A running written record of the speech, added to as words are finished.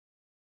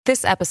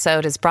This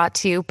episode is brought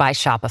to you by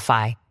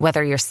Shopify.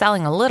 Whether you're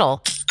selling a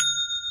little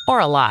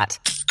or a lot,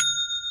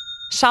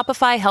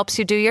 Shopify helps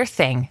you do your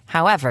thing,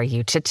 however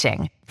you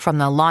cha-ching. From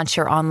the launch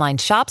your online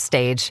shop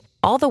stage,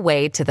 all the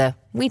way to the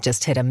we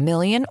just hit 1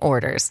 million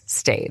orders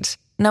stage.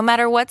 No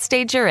matter what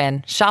stage you're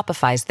in,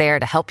 Shopify's there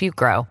to help you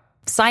grow.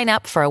 Sign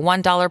up for a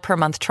 $1 per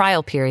month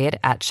trial period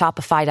at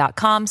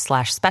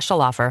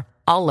shopify.com/special offer,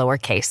 all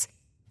lowercase.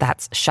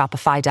 That's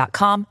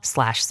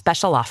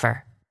shopify.com/special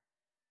offer.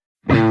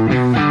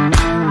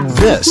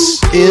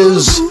 This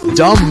is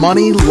Dumb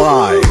Money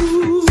Live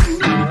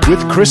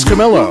with Chris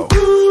Camillo,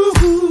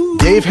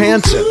 Dave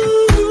Hansen,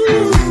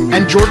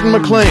 and Jordan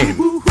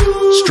McLean.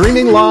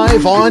 Streaming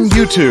live on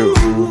YouTube.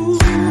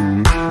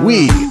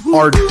 We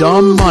are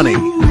Dumb Money.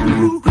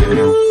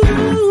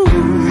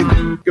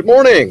 Good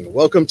morning.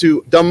 Welcome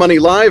to Dumb Money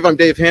Live. I'm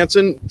Dave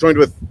Hansen, joined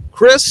with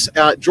Chris.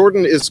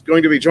 Jordan is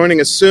going to be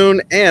joining us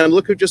soon. And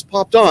look who just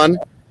popped on.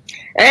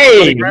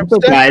 Hey, what's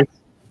up, guys?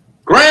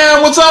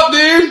 Graham, what's up,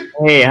 dude?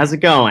 Hey, how's it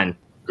going?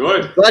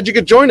 Good. Glad you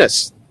could join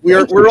us.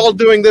 We're all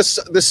doing this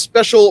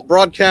special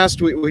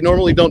broadcast. We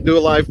normally don't do a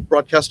live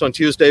broadcast on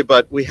Tuesday,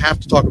 but we have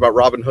to talk about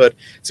Robinhood.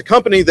 It's a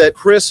company that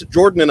Chris,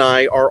 Jordan, and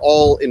I are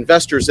all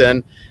investors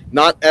in,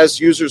 not as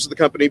users of the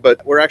company,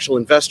 but we're actual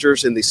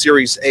investors in the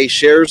Series A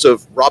shares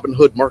of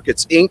Robinhood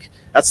Markets, Inc.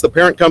 That's the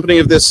parent company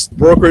of this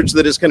brokerage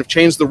that has kind of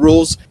changed the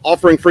rules,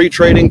 offering free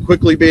trading,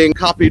 quickly being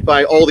copied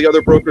by all the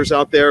other brokers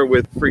out there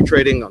with free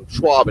trading on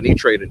Schwab and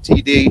E-Trade and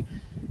TD.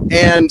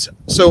 And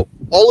so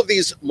all of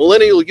these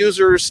millennial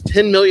users,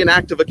 10 million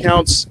active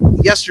accounts.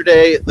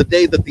 Yesterday, the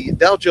day that the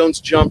Dow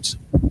Jones jumped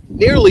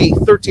nearly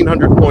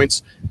 1,300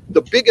 points,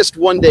 the biggest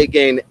one-day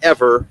gain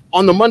ever,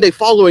 on the Monday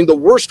following the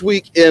worst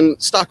week in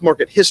stock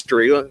market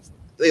history,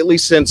 at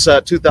least since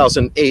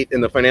 2008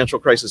 in the financial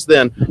crisis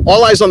then.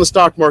 All eyes on the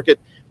stock market.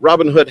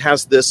 Robinhood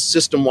has this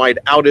system-wide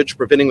outage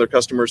preventing their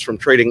customers from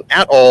trading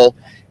at all.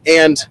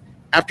 And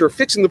after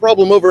fixing the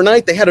problem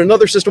overnight, they had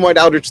another system-wide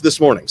outage this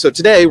morning. So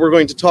today we're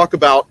going to talk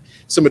about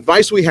some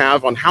advice we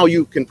have on how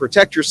you can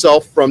protect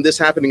yourself from this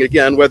happening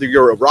again, whether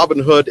you're a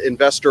Robinhood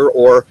investor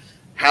or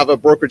have a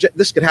brokerage.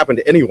 This could happen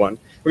to anyone.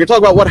 We're going to talk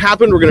about what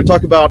happened. We're going to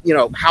talk about,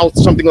 how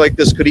something like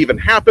this could even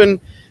happen,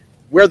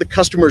 where the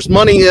customer's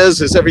money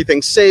is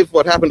everything safe,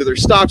 what happened to their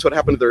stocks, what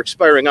happened to their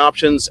expiring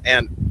options,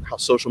 and how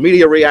social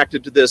media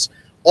reacted to this,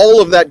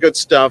 all of that good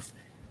stuff.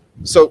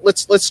 So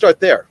let's start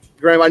there.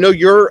 Graham, I know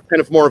you're kind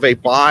of more of a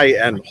buy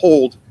and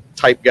hold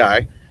type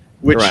guy,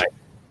 which Right.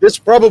 This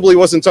probably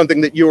wasn't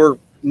something that you were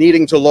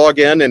needing to log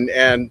in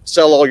and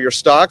sell all your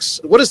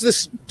stocks. What does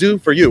this do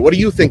for you? What do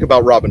you think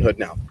about Robinhood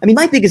now? I mean,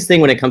 my biggest thing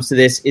when it comes to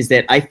this is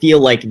that I feel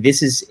like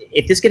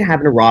if this could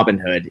happen to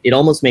Robinhood, it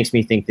almost makes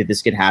me think that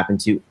this could happen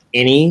to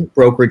any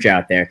brokerage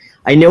out there.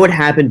 I know it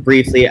happened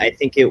briefly. I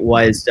think it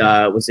was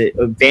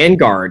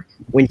Vanguard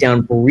went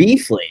down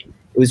briefly.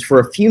 It was for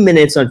a few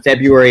minutes on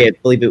February, I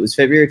believe it was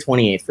February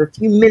 28th. For a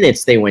few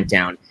minutes they went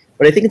down.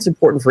 But I think it's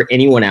important for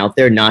anyone out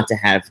there not to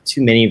have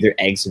too many of their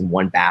eggs in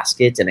one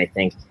basket. And I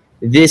think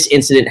this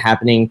incident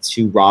happening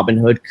to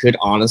Robinhood could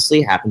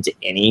honestly happen to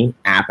any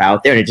app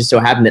out there. And it just so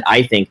happened that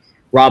I think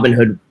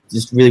Robinhood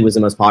just really was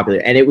the most popular.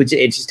 And it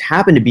just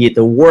happened to be at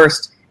the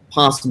worst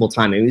possible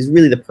time. It was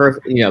really the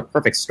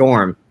perfect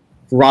storm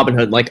for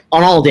Robinhood, like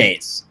on all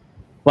days.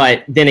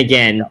 But then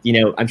again,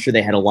 I'm sure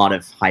they had a lot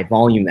of high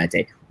volume that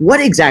day. What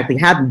exactly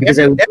happened? Because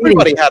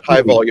everybody had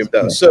high volume,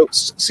 though. So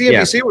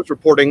CNBC was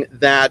reporting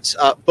that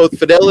both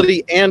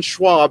Fidelity and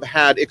Schwab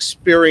had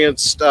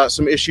experienced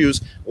some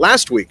issues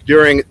last week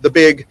during the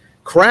big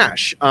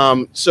crash.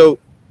 So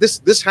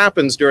this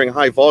happens during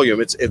high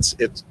volume.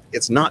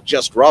 It's not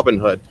just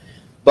Robinhood,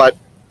 but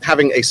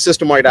having a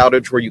system-wide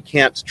outage where you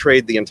can't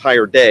trade the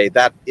entire day,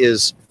 that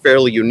is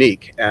fairly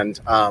unique. And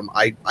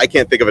I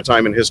can't think of a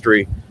time in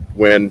history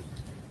when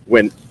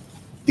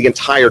the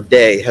entire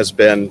day has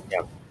been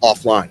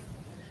offline.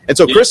 And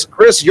so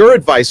Chris, your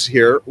advice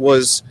here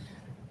was,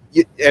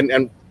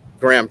 and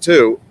Graham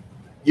too,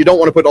 you don't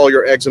want to put all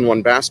your eggs in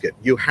one basket.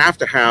 You have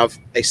to have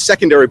a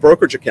secondary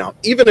brokerage account.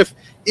 Even if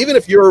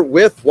you're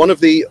with one of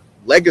the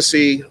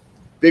legacy,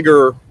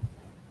 bigger,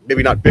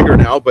 maybe not bigger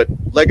now, but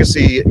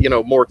legacy,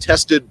 more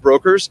tested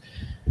brokers,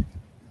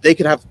 they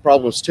could have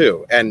problems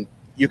too. And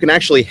you can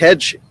actually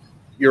hedge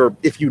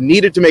if you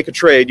needed to make a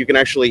trade, you can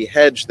actually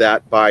hedge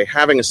that by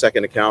having a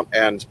second account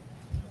and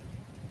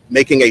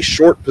making a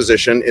short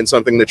position in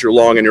something that you're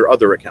long in your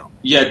other account.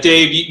 Yeah,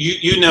 Dave,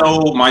 you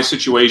know my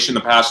situation the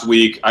past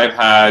week. I've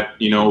had,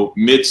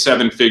 mid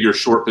 7-figure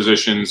short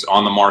positions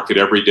on the market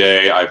every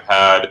day. I've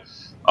had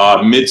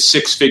mid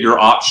 6-figure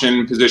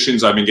option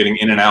positions I've been getting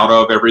in and out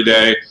of every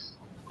day.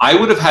 I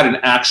would have had an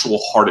actual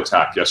heart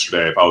attack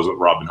yesterday if I was with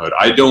Robinhood.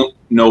 I don't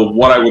know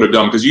what I would have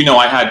done because,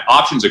 I had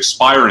options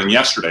expiring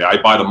yesterday.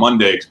 I buy the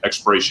Monday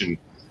expiration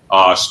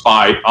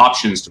SPY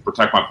options to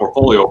protect my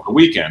portfolio over the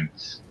weekend.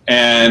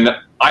 And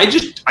I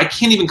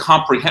can't even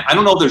comprehend. I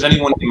don't know if there's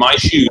anyone in my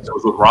shoes that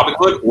was with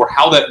Robinhood or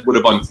how that would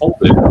have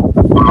unfolded.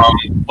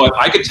 But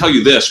I could tell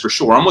you this for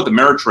sure. I'm with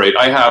Ameritrade.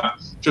 I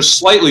have just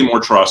slightly more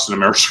trust in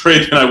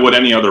Ameritrade than I would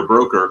any other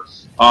broker.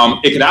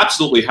 It could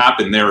absolutely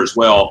happen there as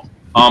well.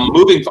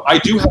 I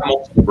do have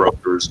multiple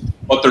brokers,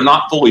 but they're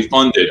not fully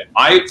funded.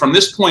 From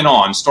this point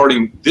on,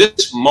 starting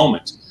this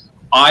moment,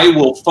 I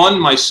will fund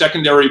my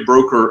secondary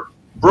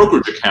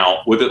brokerage account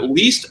with at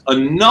least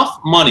enough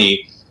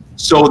money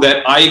so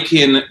that I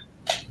can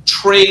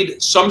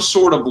trade some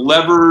sort of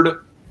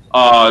levered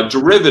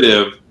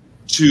derivative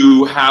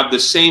to have the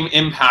same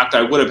impact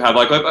I would have had.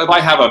 Like if I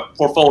have a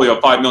portfolio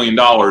of $5 million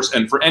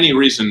and for any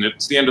reason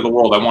it's the end of the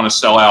world, I want to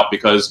sell out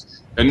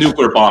because a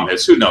nuclear bomb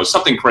hits, who knows,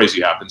 something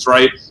crazy happens,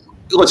 right?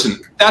 Listen,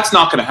 that's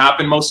not going to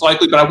happen most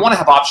likely, but I want to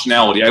have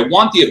optionality. I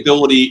want the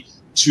ability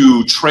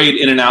to trade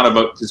in and out of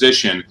a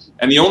position.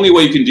 And the only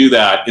way you can do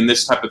that in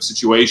this type of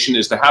situation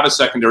is to have a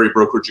secondary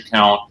brokerage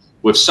account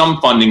with some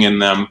funding in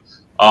them,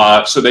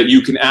 so that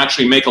you can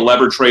actually make a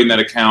levered trade in that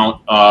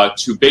account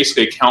to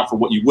basically account for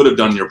what you would have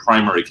done in your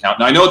primary account.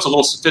 Now, I know it's a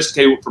little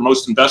sophisticated for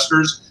most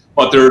investors,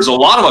 but there's a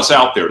lot of us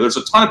out there. There's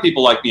a ton of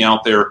people like me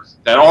out there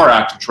that are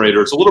active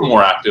traders, a little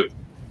more active,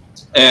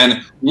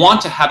 and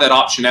want to have that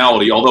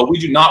optionality, although we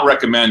do not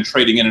recommend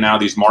trading in and out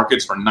of these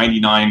markets for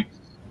 99%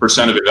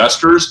 of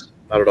investors.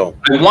 Not at all.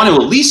 I want to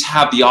at least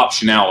have the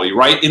optionality,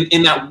 right?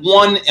 In that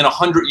 1 in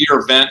 100-year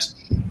event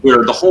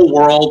where the whole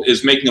world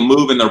is making a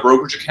move in their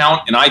brokerage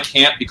account and I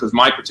can't because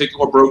my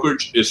particular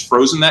brokerage is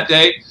frozen that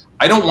day,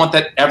 I don't want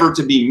that ever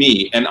to be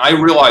me. And I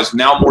realize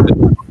now more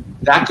than ever,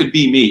 that could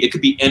be me. It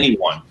could be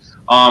anyone.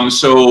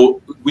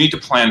 So we need to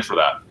plan for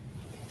that.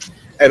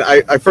 And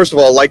I first of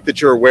all like that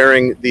you're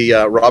wearing the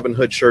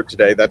Robinhood shirt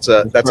today. That's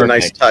a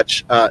nice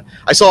touch.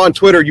 I saw on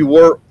Twitter you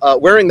were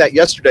wearing that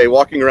yesterday,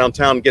 walking around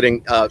town,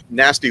 getting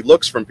nasty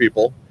looks from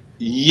people.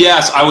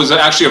 Yes, I was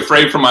actually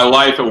afraid for my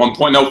life at one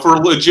point. No, for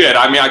legit.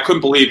 I mean, I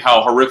couldn't believe how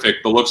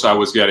horrific the looks I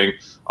was getting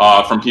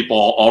from people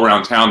all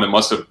around town that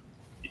must have,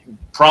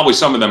 probably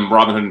some of them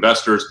Robinhood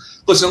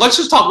investors. Listen, let's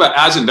just talk about,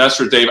 as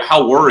investors, Dave,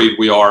 how worried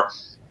we are.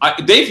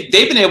 They've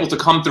been able to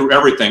come through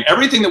everything.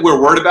 Everything that we're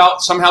worried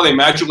about, somehow they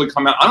magically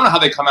come out. I don't know how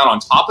they come out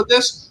on top of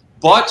this,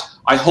 but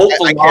I hope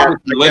I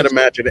can't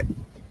imagine it.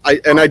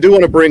 I do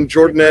want to bring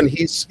Jordan in.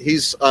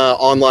 He's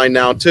online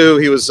now too.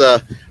 He was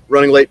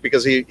running late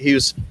because he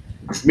was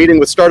meeting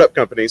with startup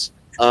companies.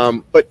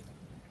 But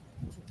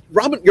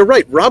you're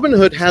right.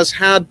 Robinhood has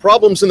had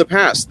problems in the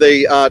past.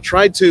 They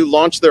tried to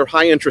launch their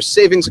high interest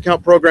savings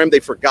account program.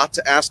 They forgot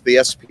to ask the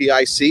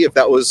SPIC if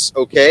that was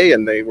okay,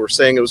 and they were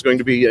saying it was going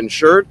to be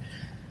insured.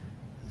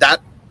 That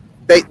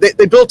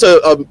they built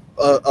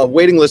a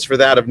waiting list for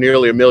that of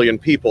nearly 1 million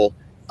people.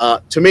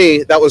 To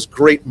me, that was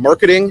great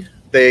marketing.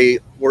 They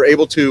were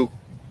able to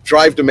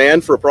drive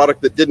demand for a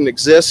product that didn't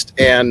exist,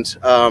 and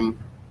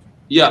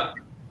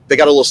they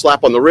got a little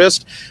slap on the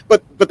wrist.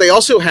 But they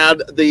also had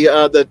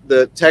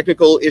the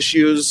technical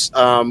issues.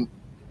 There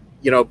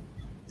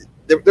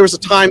was a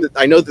time that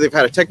I know that they've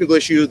had a technical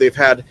issue. They've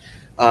had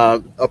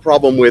a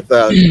problem with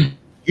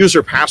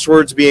user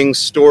passwords being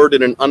stored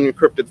in an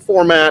unencrypted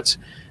format.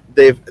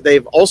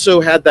 They've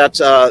also had that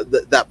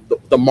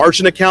the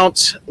margin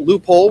account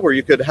loophole where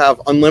you could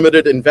have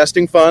unlimited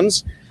investing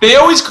funds. They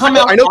always come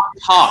out on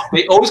top.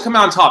 They always come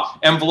out on top.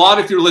 And Vlad,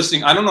 if you're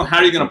listening, I don't know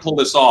how you're going to pull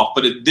this off,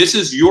 but this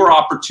is your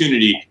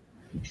opportunity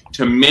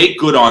to make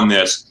good on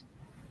this.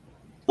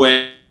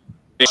 When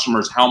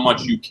customers, how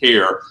much you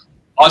care.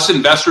 Us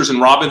investors in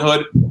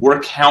Robinhood,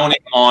 we're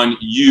counting on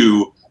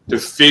you to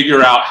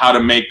figure out how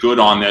to make good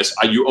on this.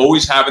 You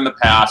always have in the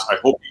past. I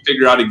hope you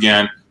figure out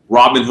again.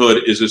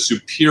 Robinhood is a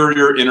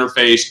superior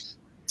interface.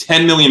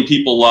 10 million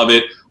people love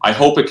it. I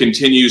hope it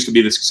continues to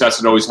be the success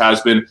it always has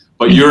been.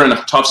 But you're in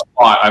a tough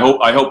spot. I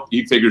hope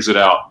he figures it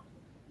out.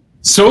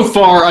 So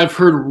far, I've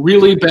heard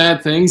really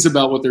bad things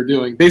about what they're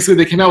doing. Basically,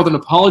 they came out with an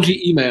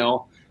apology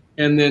email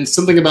and then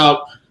something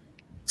about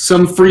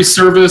some free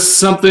service,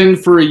 something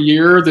for a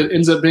year that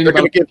ends up being they're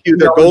going to give you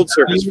their gold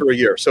service for a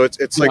year. So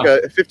it's like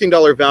a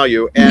 $15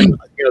 value. And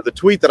the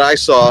tweet that I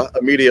saw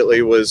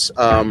immediately was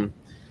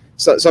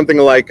something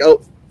like,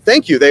 "Oh,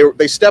 thank you.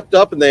 They stepped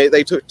up and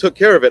they took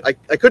care of it." I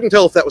couldn't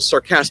tell if that was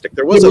sarcastic.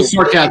 There was a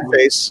sarcastic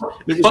face.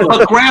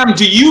 But Graham,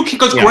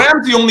 because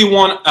Graham's the only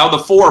one out of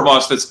the four of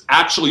us that's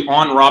actually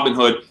on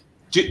Robinhood.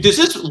 Does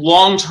this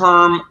long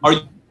term? Are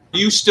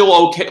you still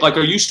okay? Like,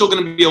 are you still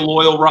going to be a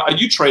loyal?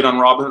 You trade on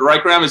Robinhood,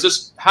 right, Graham?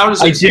 How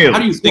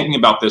are you thinking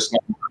about this?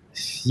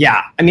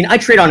 Yeah, I mean, I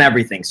trade on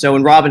everything. So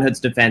in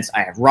Robinhood's defense,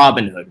 I have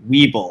Robinhood,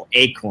 Webull,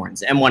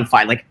 Acorns,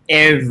 M1Fi, like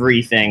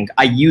everything.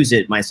 I use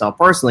it myself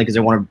personally because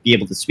I want to be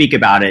able to speak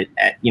about it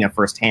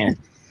firsthand.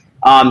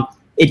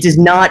 It does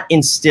not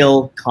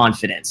instill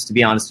confidence, to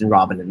be honest, in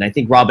Robinhood. And I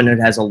think Robinhood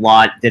has a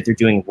lot that they're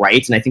doing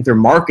right, and I think their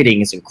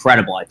marketing is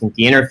incredible. I think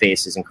the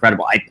interface is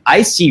incredible.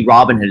 I see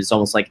Robinhood as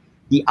almost like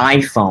the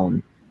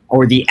iPhone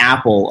or the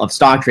Apple of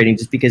stock trading,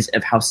 just because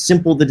of how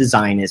simple the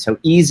design is, how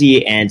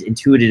easy and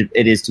intuitive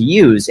it is to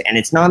use, and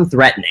it's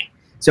non-threatening.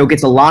 So it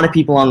gets a lot of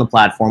people on the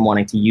platform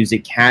wanting to use it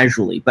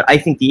casually. But I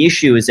think the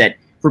issue is that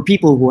for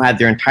people who have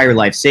their entire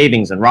life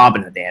savings on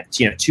Robinhood, they have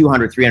 $200,000,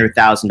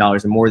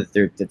 $300,000 or more that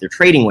they're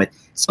trading with,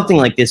 something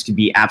like this could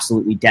be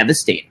absolutely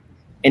devastating.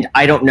 And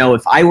I don't know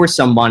if I were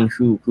someone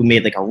who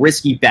made like a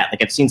risky bet,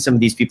 like I've seen some of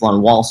these people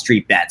on Wall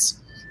Street bets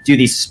do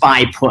these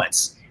SPY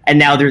puts, and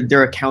now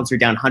their accounts are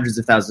down hundreds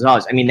of thousands of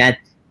dollars. I mean, that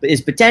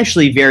is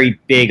potentially very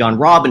big on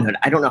Robinhood.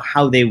 I don't know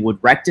how they would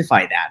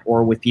rectify that,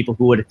 or with people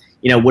who would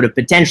have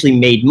potentially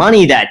made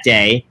money that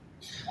day.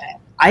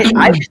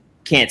 I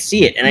can't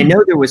see it. And I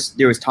know there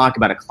was talk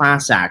about a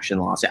class action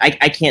lawsuit.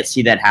 I can't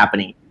see that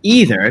happening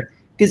either,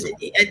 because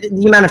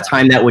the amount of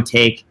time that would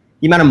take,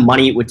 the amount of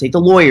money it would take, the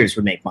lawyers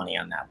would make money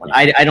on that one.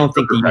 I don't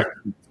think the U.S.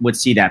 would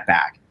see that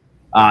back.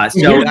 So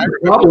the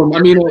problem. I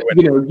mean,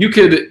 you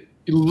could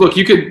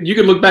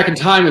look back in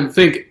time and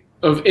think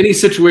of any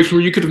situation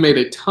where you could have made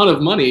a ton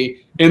of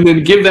money and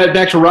then give that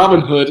back to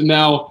Robinhood. And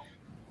now,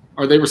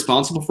 are they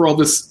responsible for all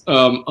this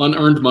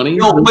unearned money?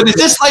 No, but is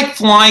this like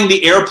flying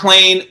the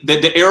airplane,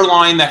 the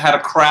airline that had a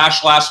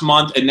crash last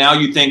month, and now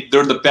you think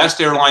they're the best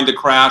airline to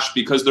crash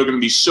because they're going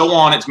to be so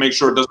on it to make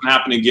sure it doesn't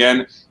happen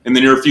again in the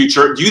near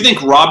future? Do you think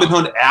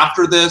Robinhood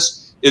after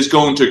this is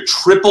going to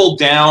triple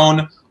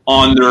down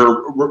on their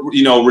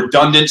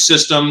redundant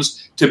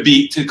systems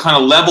to kind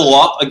of level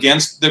up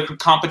against the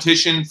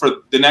competition for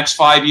the next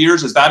 5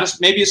 years? Is that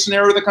maybe a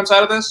scenario that comes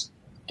out of this?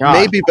 God.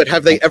 Maybe, but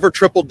have they ever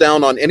tripled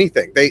down on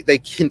anything? They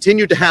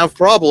continue to have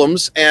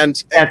problems,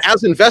 and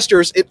as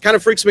investors, it kind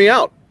of freaks me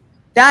out.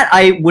 That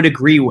I would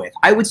agree with.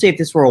 I would say if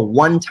this were a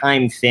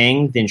one-time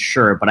thing, then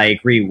sure, but I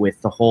agree with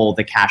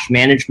the cash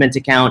management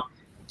account,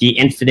 the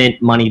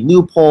infinite money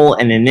loophole,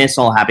 and then this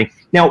all happening.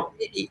 Now,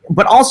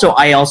 but also,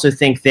 I also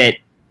think that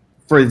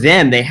for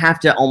them, they have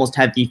to almost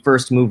have the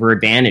first mover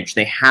advantage.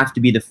 They have to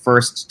be the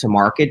first to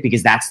market,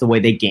 because that's the way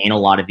they gain a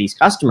lot of these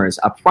customers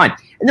up front.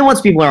 And then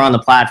once people are on the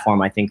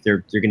platform, I think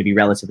they're going to be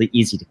relatively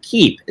easy to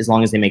keep as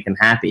long as they make them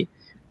happy.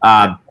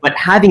 But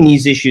having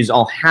these issues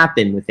all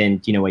happen within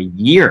a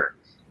year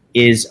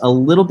is a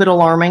little bit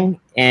alarming,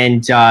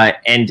 and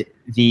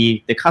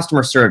the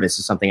customer service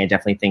is something I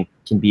definitely think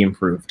can be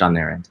improved on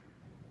their end.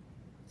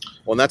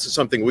 Well, and that's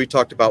something we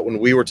talked about when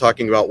we were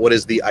talking about what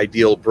is the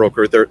ideal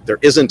broker. There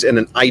isn't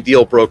an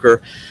ideal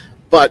broker,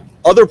 but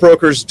other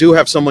brokers do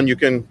have someone you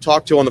can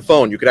talk to on the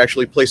phone. You could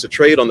actually place a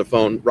trade on the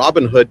phone.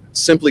 Robinhood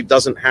simply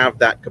doesn't have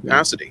that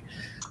capacity.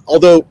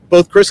 Although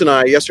both Chris and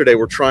I yesterday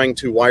were trying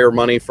to wire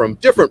money from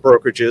different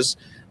brokerages,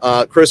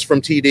 Chris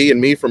from TD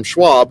and me from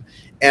Schwab,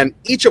 and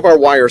each of our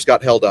wires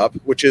got held up,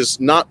 which is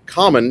not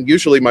common.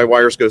 Usually my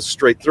wires go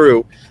straight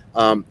through.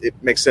 It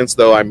makes sense,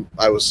 though.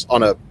 I was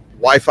on a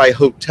Wi-Fi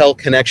hotel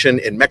connection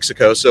in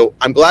Mexico, so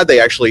I'm glad they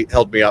actually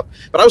held me up.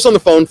 But I was on the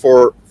phone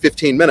for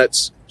 15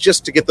 minutes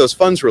just to get those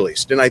funds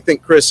released. And I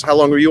think, Chris, how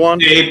long were you on?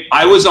 Dave,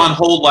 I was on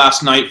hold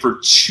last night for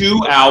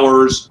 2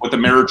 hours with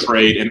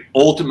Ameritrade, and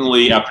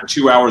ultimately, after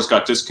 2 hours,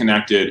 got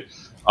disconnected.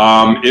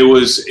 It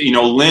was,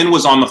 Lynn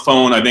was on the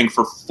phone, I think,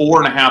 for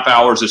 4.5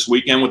 hours this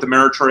weekend with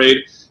Ameritrade,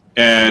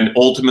 and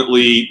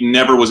ultimately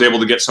never was able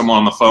to get someone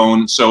on the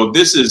phone. So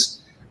this is,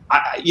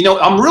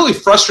 I'm really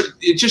frustrated.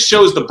 It just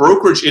shows the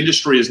brokerage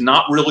industry is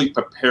not really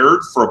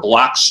prepared for a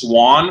black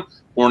swan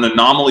or an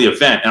anomaly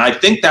event. And I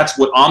think that's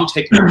what I'm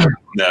taking from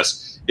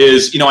this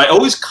is, I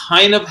always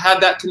kind of had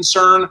that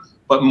concern,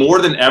 but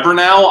more than ever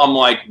now, I'm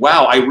like,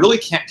 wow, I really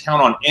can't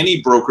count on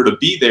any broker to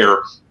be there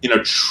in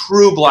a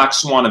true black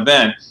swan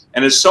event.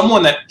 And as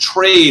someone that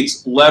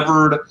trades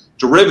levered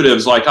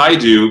derivatives like I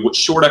do with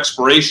short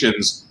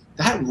expirations,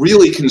 that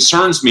really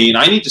concerns me. And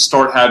I need to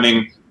start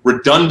having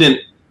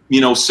redundant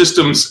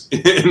systems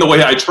in the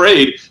way I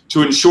trade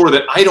to ensure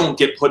that I don't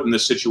get put in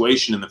this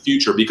situation in the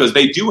future, because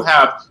they do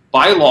have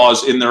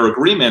bylaws in their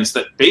agreements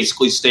that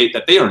basically state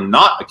that they are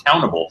not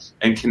accountable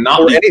and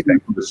cannot be anything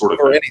for this sort of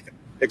or thing. anything.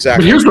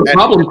 Exactly. But here's the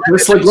problem,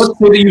 Chris. Like, let's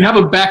say that you have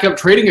a backup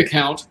trading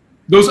account.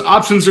 Those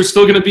options are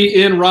still going to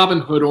be in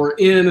Robinhood or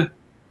in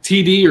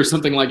TD or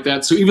something like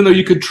that. So even though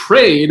you could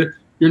trade,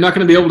 you're not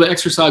going to be able to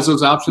exercise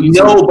those options.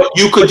 No, but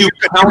you could do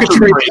counter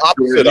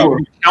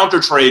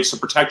trades to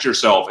protect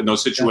yourself in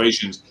those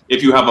situations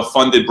if you have a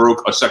funded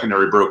a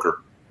secondary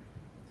broker.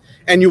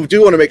 And you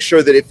do want to make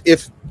sure that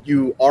if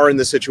you are in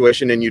this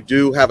situation and you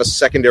do have a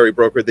secondary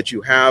broker, that you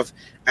have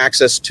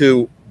access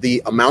to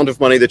the amount of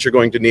money that you're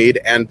going to need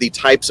and the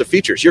types of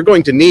features. You're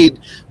going to need,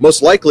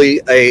 most likely,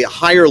 a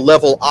higher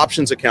level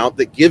options account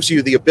that gives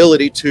you the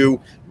ability to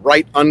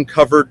write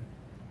uncovered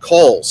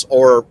calls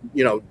or,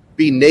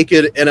 be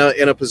naked in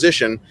a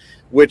position,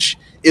 which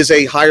is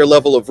a higher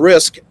level of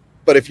risk.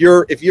 But if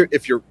you're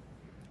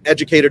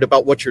educated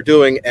about what you're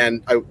doing,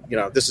 and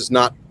this is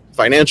not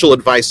financial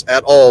advice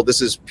at all,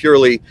 this is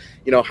purely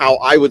how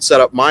I would set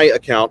up my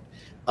account.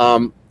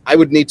 I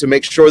would need to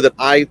make sure that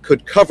I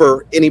could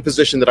cover any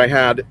position that I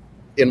had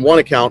in one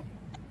account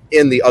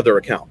in the other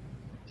account.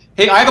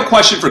 Hey, I have a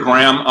question for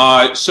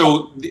Graham.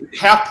 So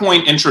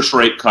half-point interest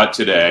rate cut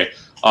today.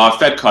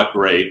 Fed cut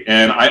rate,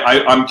 and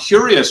I'm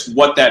curious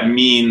what that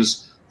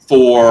means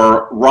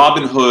for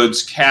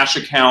Robinhood's cash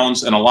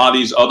accounts and a lot of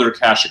these other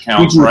cash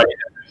accounts, right?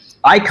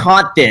 I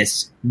caught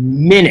this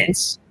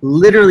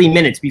literally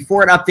minutes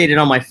before it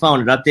updated on my phone.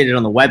 It updated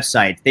on the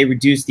website. They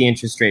reduced the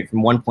interest rate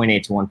from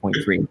 1.8 to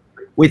 1.3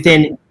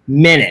 within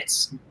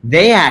minutes.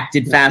 They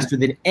acted faster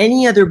than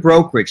any other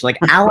brokerage. Like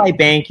Ally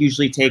Bank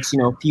usually takes,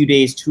 a few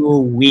days to a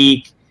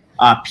week.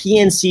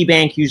 PNC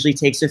Bank usually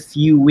takes a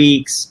few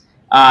weeks.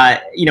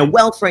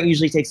 Wealthfront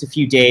usually takes a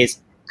few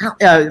days.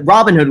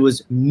 Robinhood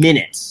was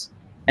minutes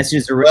as soon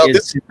as the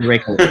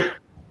rate closed.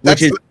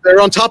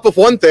 They're on top of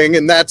one thing,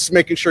 and that's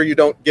making sure you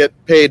don't get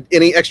paid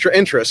any extra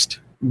interest.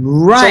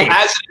 Right.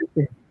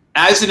 So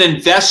as an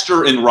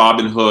investor in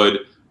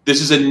Robinhood, this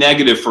is a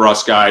negative for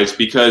us guys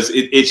because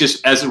it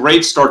just, as the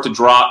rates start to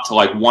drop to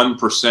like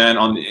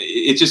 1%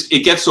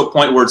 it gets to a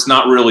point where it's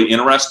not really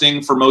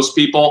interesting for most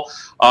people.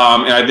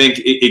 And I think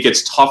it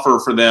gets tougher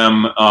for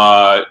them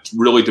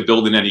really to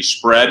build in any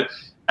spread.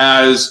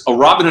 As a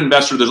Robinhood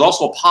investor, there's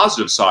also a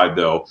positive side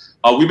though.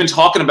 We've been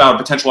talking about a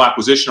potential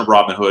acquisition of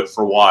Robinhood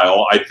for a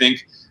while. I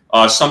think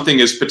something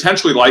is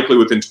potentially likely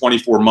within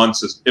 24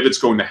 months if it's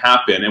going to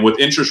happen. And with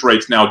interest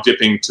rates now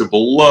dipping to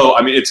below,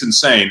 it's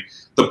insane.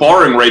 The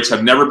borrowing rates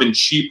have never been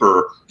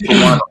cheaper for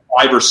one of the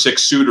 5 or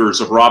 6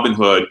 suitors of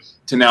Robinhood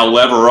to now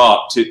lever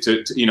up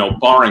to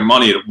borrowing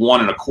money at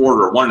 1.25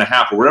 or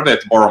 1.5 or whatever they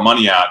have to borrow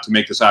money at to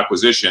make this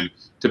acquisition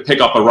to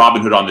pick up a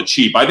Robinhood on the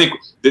cheap. I think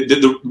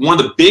one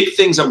of the big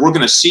things that we're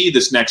going to see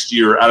this next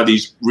year out of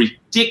these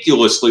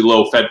ridiculously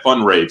low Fed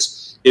fund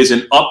rates is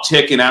an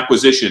uptick in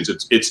acquisitions.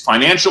 It's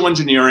financial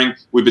engineering.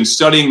 We've been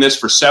studying this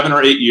for 7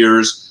 or 8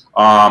 years.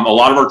 A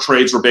lot of our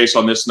trades were based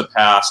on this in the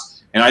past.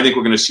 And I think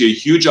we're going to see a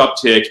huge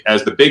uptick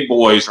as the big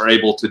boys are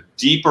able to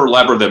deeper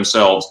lever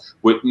themselves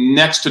with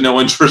next to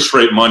no interest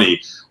rate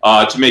money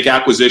to make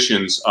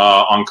acquisitions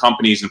on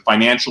companies and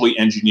financially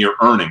engineer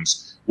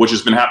earnings, which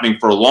has been happening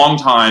for a long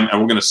time. And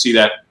we're going to see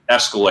that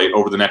escalate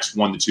over the next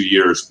 1 to 2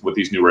 years with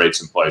these new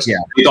rates in place. Yeah.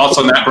 Any thoughts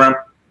on that, Graham?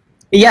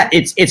 Yeah,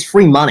 it's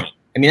free money.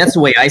 That's the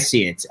way I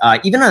see it.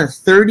 Even on a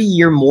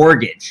 30-year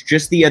mortgage,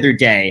 just the other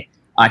day,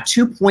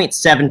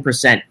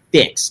 2.7%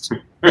 fixed.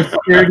 For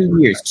 30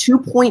 years,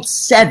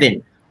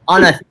 2.7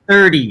 on a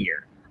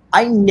 30-year.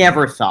 I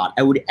never thought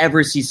I would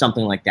ever see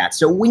something like that.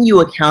 So when you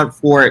account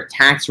for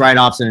tax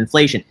write-offs and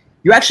inflation,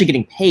 you're actually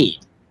getting paid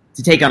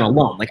to take on a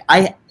loan.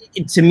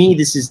 To me,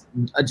 this is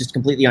just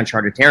completely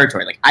uncharted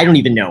territory. I don't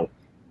even know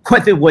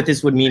what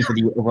this would mean for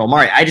the overall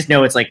market. I just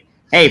know it's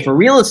hey, for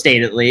real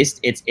estate at least,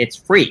 it's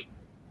free.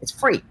 It's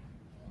free.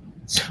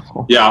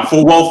 So. Yeah,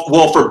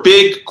 for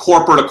big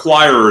corporate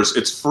acquirers,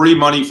 it's free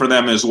money for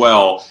them as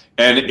well.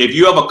 And if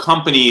you have a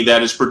company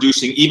that is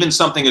producing even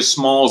something as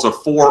small as a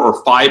 4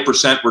 or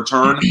 5%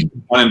 return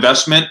on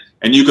investment,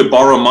 and you could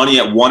borrow money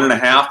at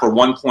 1.5 or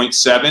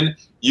 1.7,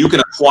 you can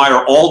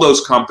acquire all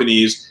those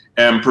companies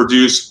and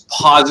produce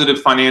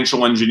positive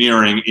financial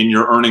engineering in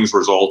your earnings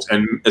results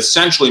and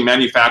essentially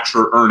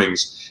manufacture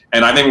earnings.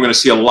 And I think we're going to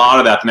see a lot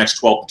of that the next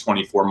 12 to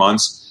 24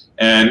 months.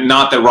 And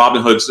not that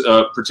Robinhood's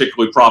a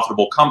particularly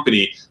profitable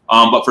company,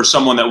 but for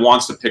someone that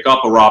wants to pick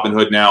up a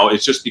Robinhood now,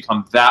 it's just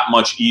become that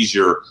much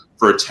easier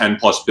for a $10+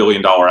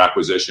 billion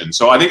acquisition.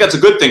 So I think that's a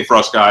good thing for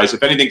us guys.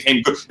 If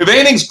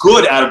anything's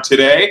good out of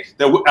today,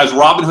 that as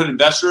Robinhood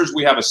investors,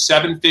 we have a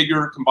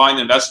 7-figure combined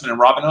investment in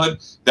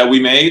Robinhood that we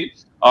made,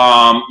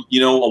 a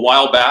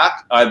while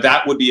back.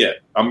 That would be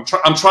it. I'm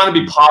trying to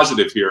be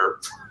positive here.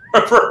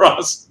 For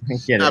us.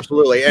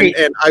 Absolutely.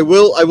 And I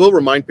will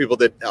remind people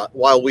that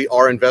while we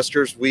are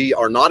investors, we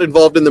are not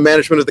involved in the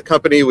management of the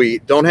company. We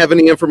don't have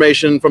any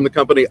information from the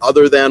company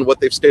other than what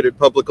they've stated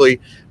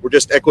publicly. We're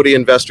just equity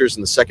investors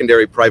in the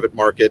secondary private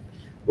market.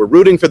 We're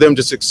rooting for them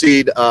to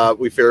succeed.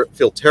 We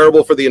feel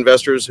terrible for the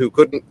investors who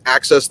couldn't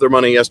access their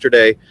money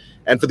yesterday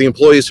and for the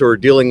employees who are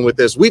dealing with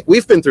this.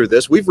 We've been through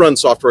this. We've run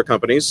software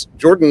companies.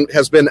 Jordan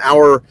has been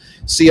our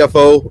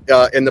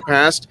CFO in the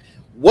past.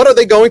 What are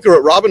they going through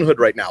at Robinhood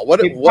right now?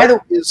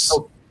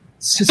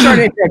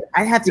 Sorry,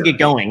 I have to get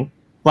going,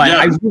 but yeah.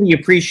 I really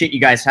appreciate you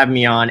guys having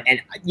me on. And,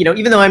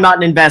 even though I'm not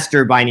an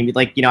investor by any means,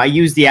 I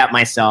use the app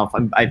myself.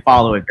 I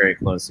follow it very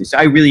closely. So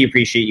I really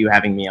appreciate you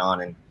having me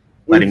on. And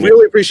we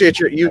really appreciate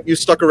you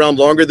stuck around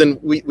longer than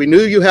we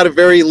knew. You had a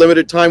very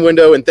limited time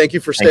window, and thank you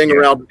for staying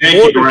around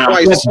more than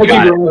twice we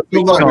thought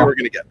we were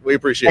going to get. We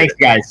appreciate it.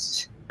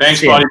 Thanks, guys.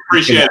 Thanks, buddy.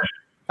 Appreciate it.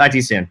 Talk to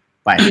you soon.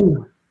 Bye.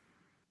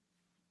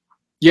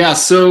 Yeah,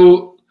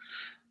 so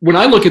when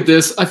I look at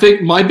this, I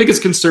think my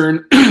biggest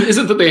concern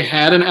isn't that they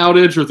had an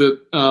outage or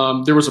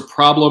that there was a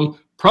problem.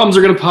 Problems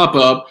are going to pop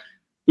up.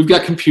 We've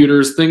got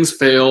computers. Things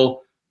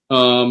fail.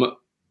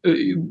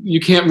 You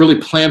can't really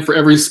plan for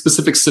every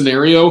specific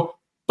scenario.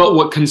 But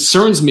what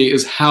concerns me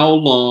is how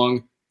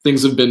long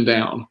things have been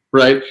down,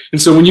 right? And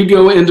so when you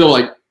go into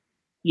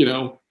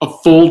a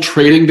full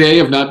trading day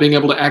of not being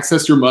able to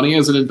access your money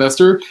as an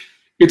investor,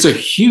 it's a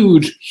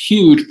huge,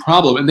 huge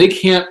problem. And they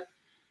can't,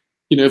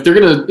 if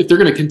they're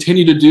gonna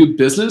continue to do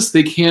business,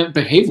 they can't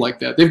behave like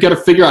that. They've got to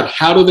figure out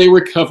how do they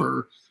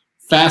recover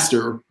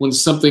faster when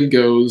something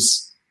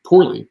goes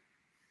poorly.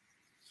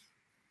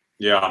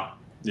 Yeah.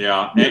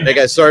 Hey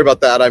guys, sorry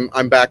about that.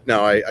 I'm back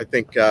now. I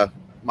think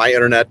my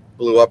internet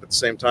blew up at the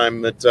same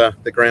time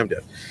that Graham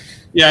did.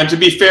 Yeah, and to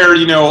be fair,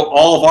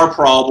 all of our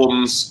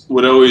problems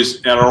would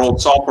always, at our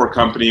old software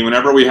company,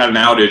 whenever we had an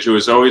outage, it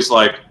was always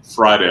like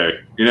Friday.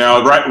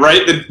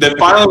 Right? That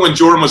finally when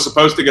Jordan was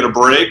supposed to get a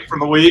break from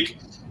the week,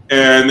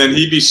 and then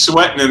he'd be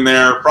sweating in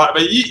there. But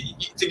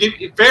to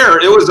be fair,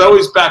 it was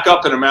always back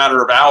up in a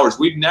matter of hours.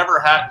 We've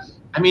never had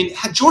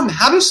 – Jordan,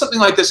 how does something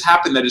like this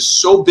happen that is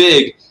so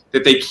big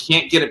that they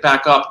can't get it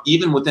back up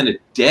even within a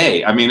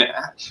day?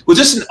 Was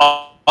this an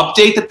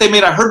update that they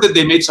made? I heard that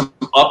they made some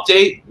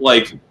update,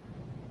 like –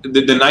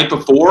 the night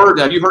before.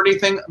 Have you heard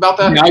anything about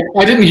that? Yeah,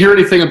 I didn't hear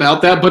anything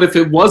about that, but if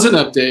it was an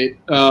update,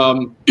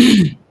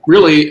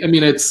 really,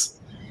 it's,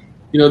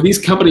 these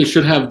companies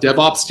should have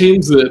DevOps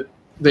teams that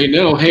they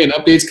know, hey, an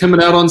update's coming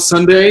out on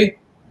Sunday.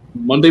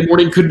 Monday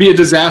morning could be a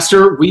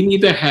disaster. We need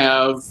to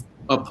have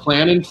a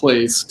plan in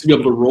place to be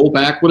able to roll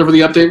back whatever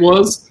the update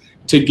was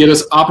to get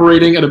us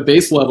operating at a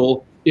base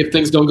level if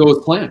things don't go as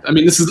planned.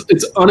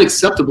 It's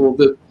unacceptable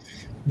that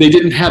they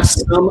didn't have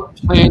some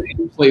plan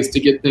in place to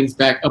get things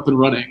back up and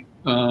running.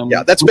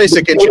 That's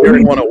basic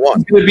engineering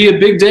 101. It's going to be a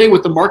big day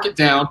with the market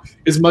down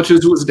as much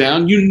as it was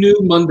down. You knew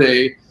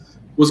Monday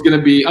was going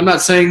to be – I'm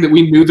not saying that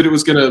we knew that it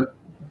was going to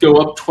go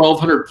up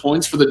 1,200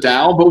 points for the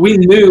Dow, but we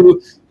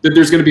knew that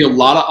there's going to be a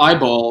lot of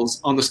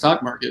eyeballs on the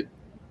stock market,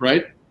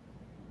 right?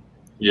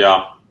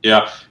 Yeah.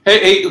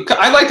 Hey,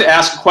 I'd like to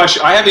ask a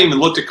question. I haven't even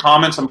looked at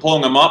comments. I'm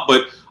pulling them up,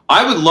 but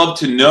I would love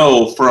to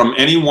know from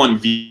anyone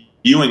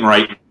viewing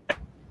right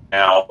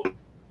now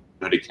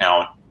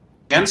account,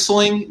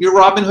 canceling your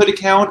Robinhood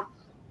account,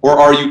 or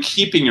are you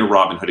keeping your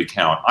Robinhood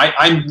account?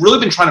 I've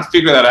really been trying to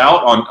figure that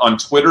out on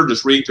Twitter,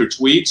 just reading through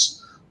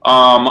tweets.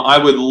 I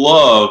would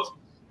love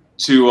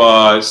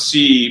to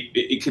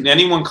see. Can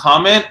anyone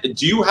comment?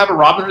 Do you have a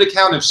Robinhood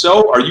account? If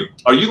so,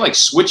 are you like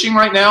switching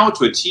right now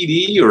to a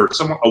TD or a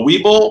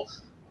Webull,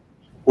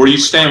 or are you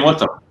staying with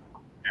them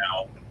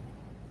now?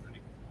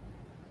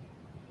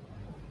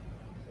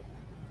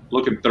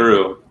 Looking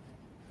through.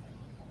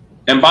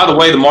 And by the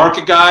way, the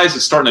market, guys,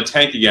 is starting to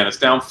tank again. It's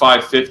down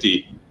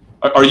 550.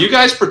 Are you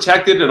guys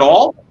protected at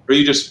all? Or are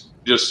you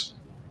just?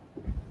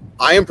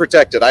 I am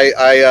protected.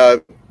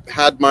 I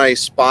had my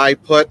SPY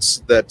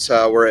puts that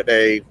were at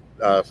a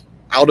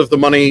out of the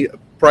money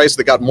price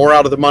that got more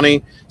out of the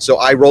money. So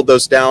I rolled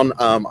those down.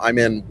 I'm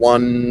in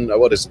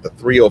the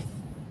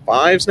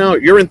 305s now?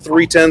 You're in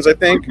 310s, I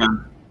think.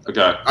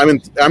 Okay.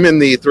 I'm in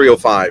the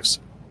 305s.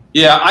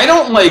 Yeah, I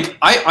don't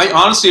I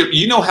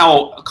honestly,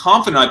 how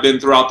confident I've been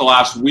throughout the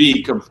last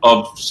week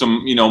of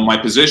some, my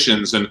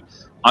positions. And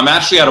I'm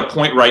actually at a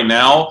point right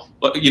now,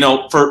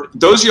 for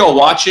those of y'all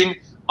watching,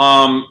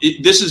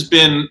 this has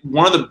been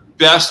one of the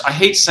best. I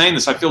hate saying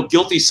this. I feel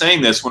guilty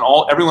saying this when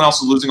everyone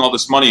else is losing all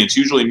this money. It's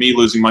usually me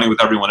losing money with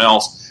everyone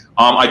else.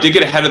 I did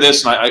get ahead of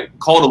this, and I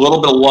call it a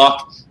little bit of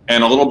luck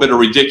and a little bit of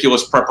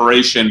ridiculous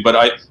preparation. But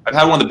I've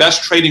had one of the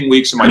best trading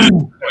weeks in my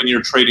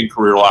 7-year trading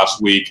career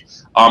last week.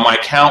 My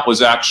account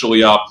was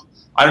actually up.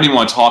 I don't even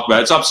want to talk about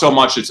it. It's up so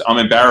much I'm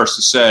embarrassed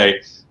to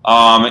say.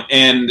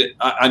 And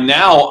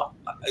now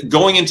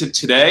going into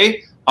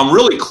today, I'm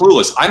really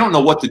clueless. I don't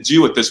know what to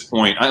do at this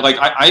point.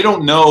 I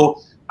don't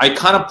know. I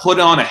kind of put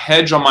on a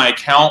hedge on my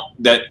account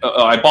that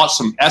I bought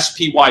some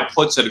SPY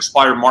puts that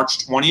expire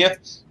March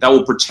 20th that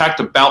will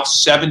protect about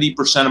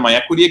 70% of my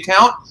equity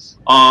account.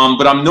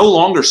 But I'm no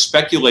longer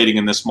speculating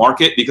in this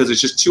market because it's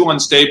just too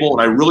unstable,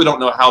 and I really don't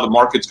know how the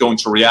market's going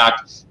to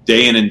react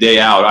day in and day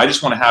out. I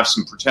just want to have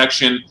some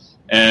protection.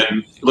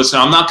 And listen,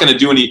 I'm not going to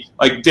do any,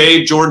 like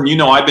Dave,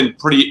 Jordan, I've been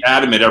pretty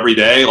adamant every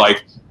day.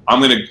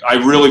 I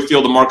really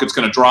feel the market's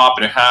going to drop,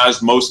 and it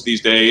has most of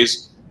these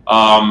days.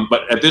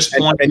 But at this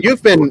point, and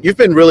you've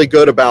been really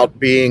good about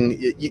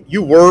being.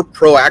 You were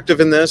proactive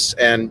in this,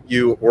 and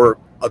you were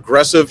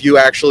aggressive. You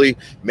actually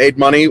made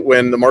money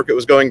when the market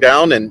was going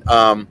down, and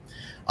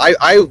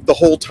I the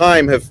whole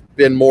time have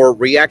been more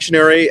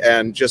reactionary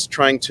and just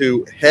trying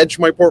to hedge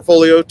my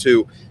portfolio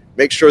to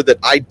make sure that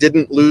I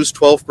didn't lose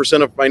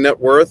 12% of my net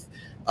worth.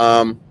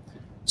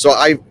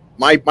 So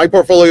my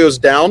portfolio is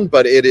down,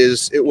 but it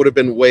would have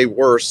been way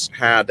worse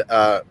had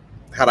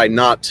I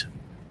not,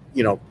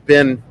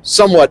 been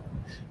somewhat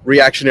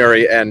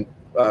reactionary and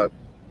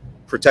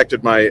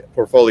protected my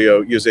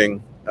portfolio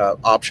using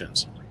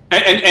options.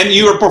 And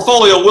your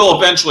portfolio will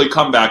eventually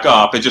come back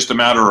up. It's just a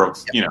matter of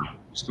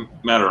just a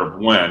matter of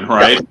when,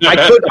 right?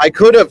 Yeah, I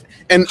could have,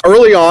 and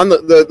early on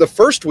the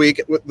first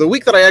week, the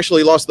week that I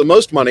actually lost the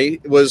most money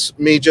was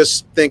me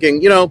just thinking,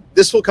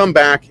 this will come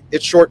back.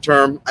 It's short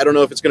term. I don't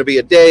know if it's going to be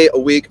a day, a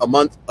week, a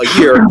month, a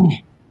year,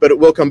 but it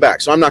will come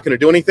back. So I'm not going to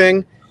do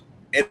anything.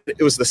 And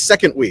it was the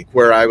second week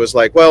where I was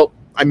like, well,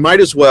 I might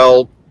as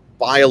well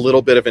buy a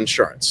little bit of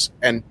insurance,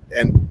 and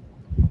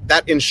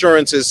that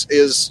insurance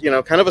is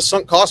kind of a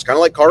sunk cost, kind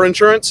of like car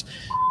insurance.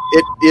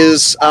 It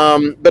is,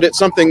 but it's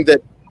something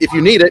that, if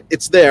you need it,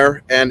 it's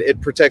there, and it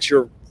protects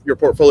your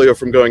portfolio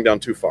from going down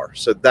too far.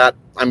 So that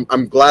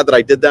I'm glad that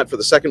I did that for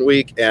the second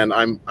week, and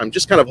I'm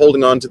just kind of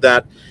holding on to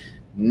that,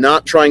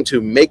 not trying to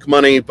make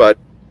money, but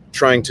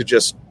trying to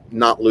just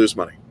not lose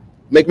money,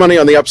 make money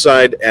on the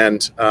upside,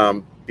 and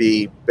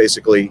be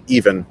basically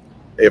even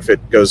if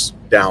it goes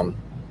down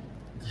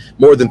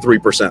more than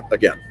 3%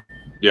 again.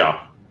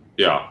 Yeah.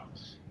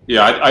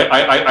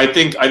 I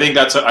think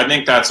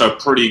that's a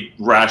pretty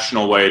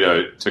rational way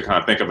to kind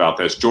of think about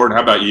this. Jordan,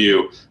 how about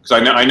you? Because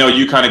I know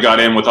you kind of got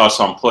in with us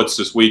on puts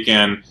this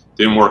weekend.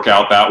 Didn't work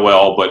out that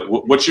well. But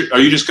are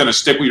you just going to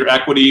stick with your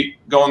equity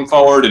going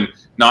forward and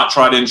not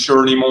try to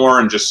insure anymore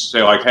and just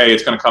say like, hey,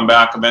 it's going to come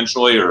back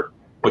eventually, or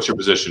what's your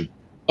position?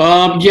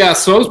 Yeah,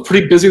 so I was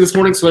pretty busy this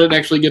morning, so I didn't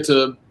actually get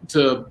to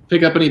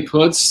pick up any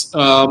puts.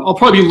 I'll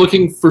probably be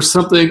looking for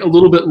something a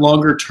little bit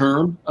longer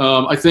term.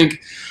 I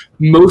think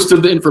most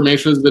of the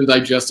information has been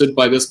digested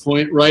by this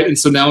point, right? And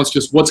so now it's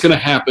just what's going to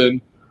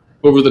happen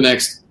over the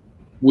next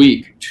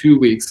week, 2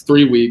 weeks,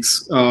 3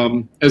 weeks,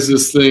 as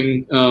this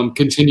thing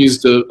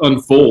continues to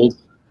unfold.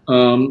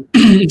 So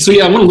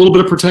yeah, I want a little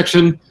bit of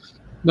protection,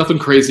 nothing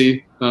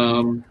crazy.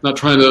 Not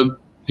trying to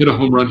hit a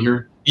home run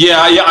here.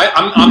 Yeah.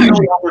 I'm no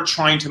longer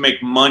trying to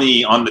make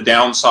money on the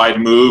downside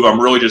move. I'm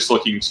really just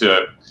looking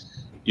to,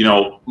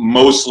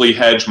 mostly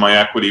hedge my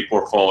equity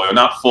portfolio,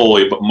 not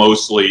fully, but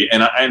mostly.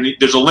 And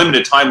there's a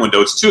limited time window.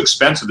 It's too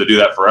expensive to do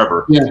that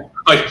forever. Yeah.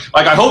 Like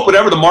I hope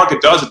whatever the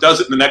market does, it does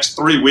it in the next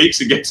 3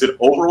 weeks and gets it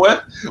over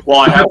with.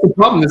 Well, the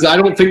problem is I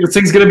don't think the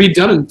thing's going to be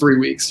done in 3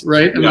 weeks,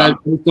 right? I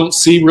don't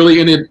see really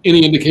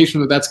any indication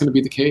that that's going to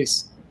be the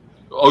case.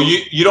 Oh,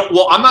 you don't?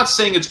 Well, I'm not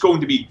saying it's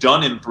going to be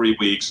done in 3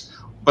 weeks.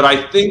 But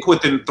I think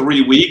within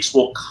 3 weeks,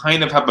 we'll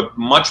kind of have a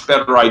much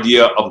better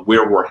idea of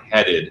where we're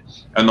headed.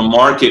 And the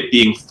market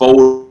being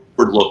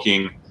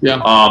forward-looking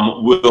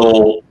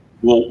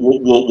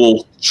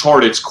will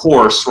chart its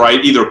course,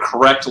 right? Either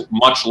correct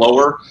much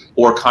lower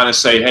or kind of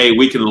say, hey,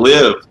 we can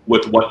live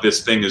with what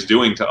this thing is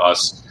doing to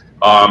us.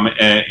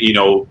 And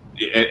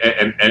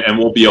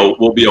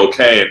we'll be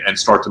okay and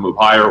start to move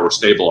higher or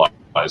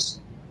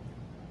stabilize.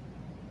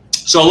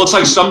 So it looks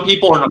like some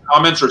people in the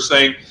comments are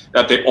saying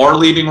that they are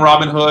leaving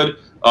Robinhood.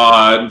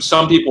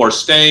 Some people are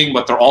staying,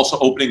 but they're also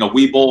opening a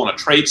Webull and a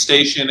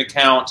TradeStation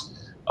account.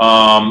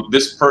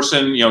 This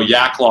person,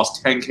 Yak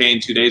lost 10K in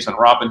 2 days on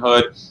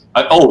Robinhood.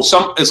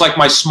 It's like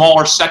my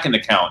smaller second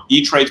account.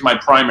 E-Trade's my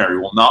primary.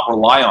 Will not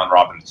rely on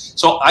Robinhood.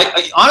 So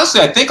I honestly,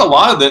 I think a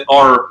lot of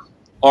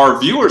our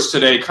viewers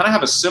today kind of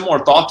have a similar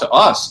thought to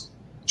us.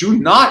 Do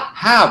not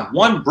have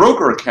one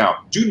broker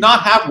account. Do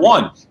not have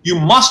one. You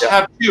must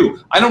have two.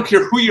 I don't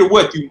care who you're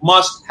with. You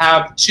must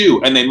have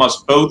two, and they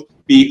must both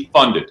be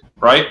funded,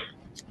 right?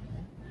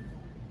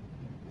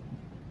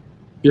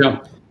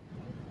 Yeah.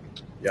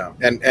 Yeah,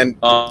 and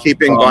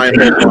keeping Brian,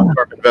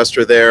 our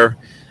investor there.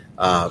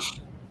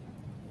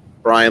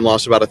 Brian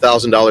lost about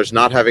 $1,000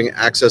 not having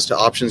access to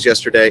options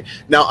yesterday.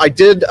 Now, I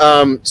did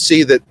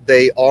see that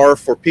they are,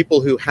 for people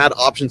who had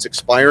options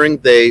expiring,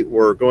 they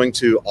were going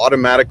to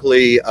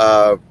automatically,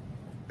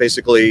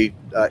 basically,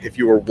 if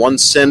you were 1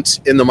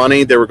 cent in the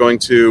money, they were going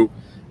to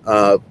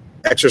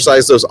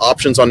exercise those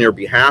options on your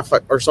behalf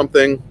or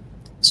something.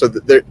 So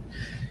that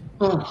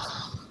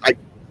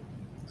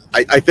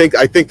I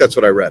think that's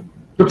what I read.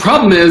 The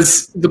problem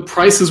is the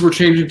prices were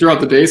changing throughout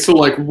the day. So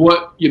like at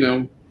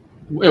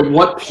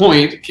what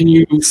point can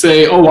you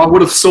say, oh, I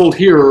would have sold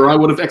here or I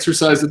would have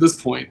exercised at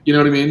this point? You know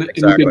what I mean?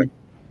 Exactly. And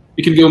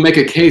you can go make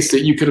a case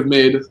that you could have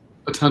made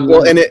a ton more.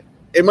 Well, and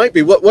it might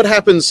be what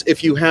happens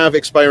if you have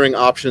expiring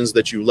options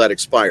that you let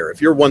expire? If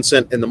you're 1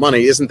 cent in the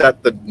money, isn't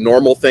that the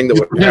normal thing that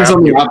would happen?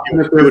 On the option.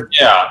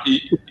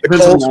 The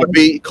calls would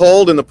be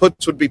called and the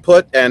puts would be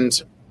put,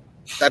 and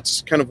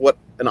that's kind of what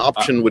an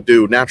option would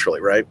do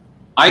naturally, right?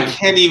 I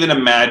can't even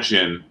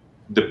imagine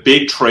the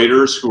big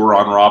traders who are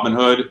on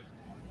Robinhood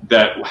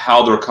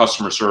how their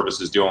customer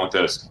service is dealing with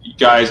this.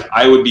 Guys,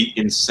 I would be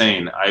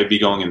insane. I'd be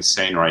going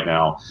insane right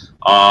now.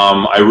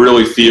 I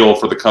really feel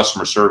for the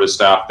customer service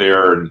staff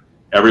there and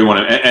everyone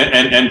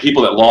and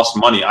people that lost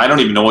money. I don't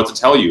even know what to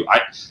tell you.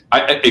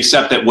 I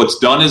except that what's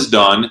done is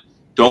done.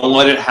 Don't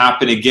let it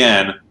happen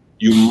again.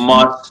 You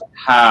must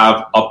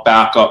have a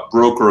backup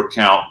broker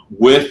account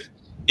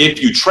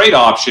if you trade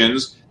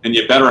options, then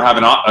you better have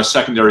a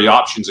secondary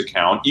options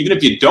account. Even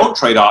if you don't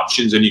trade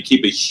options and you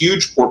keep a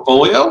huge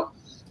portfolio,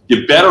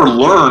 you better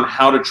learn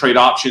how to trade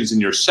options in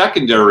your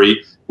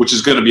secondary, which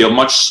is going to be a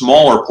much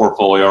smaller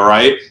portfolio,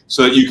 right?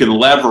 So that you can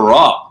lever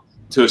up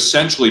to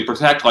essentially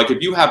protect. Like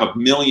if you have $1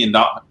 million,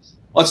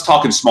 let's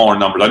talk in smaller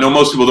numbers. I know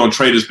most people don't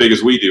trade as big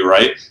as we do,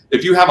 right?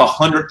 If you have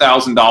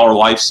 $100,000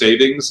 life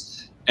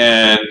savings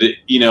and,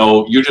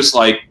 you're just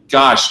like,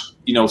 gosh,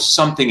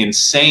 something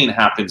insane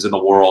happens in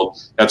the world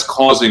that's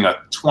causing a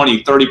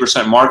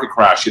 20-30% market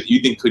crash that you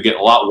think could get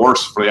a lot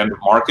worse for the end of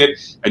the market.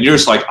 And you're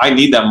just like, I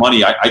need that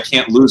money. I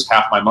can't lose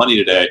half my money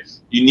today.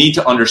 You need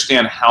to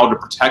understand how to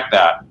protect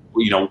that,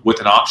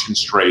 with an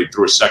options trade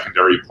through a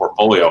secondary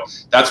portfolio.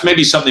 That's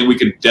maybe something we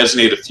can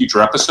designate a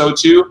future episode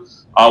to.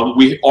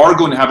 We are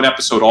going to have an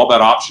episode all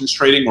about options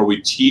trading where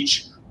we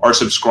teach our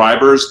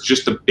subscribers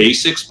just the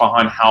basics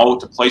behind how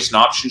to place an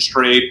options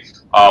trade,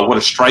 what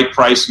a strike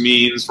price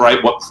means,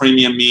 right? What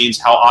premium means,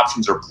 how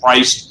options are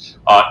priced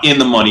in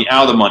the money,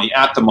 out of the money,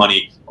 at the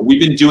money. We've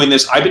been doing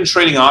this. I've been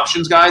trading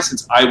options, guys,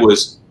 since I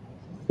was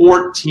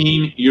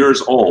 14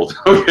 years old.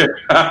 Okay,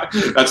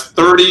 that's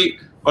 30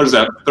 what is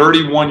that,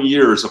 31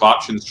 years of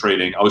options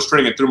trading. I was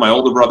trading it through my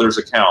older brother's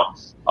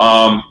account.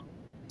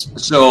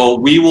 So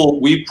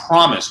we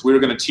promise we're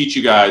going to teach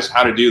you guys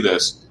how to do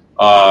this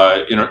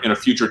in a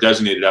future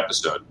designated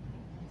episode.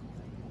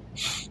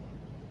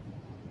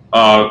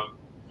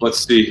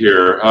 Let's see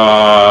here.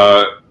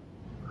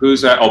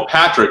 Who's that? Oh,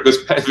 Patrick.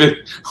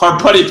 Our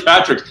buddy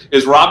Patrick.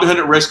 Is Robinhood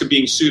at risk of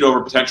being sued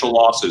over potential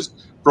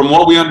losses? From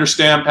what we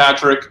understand,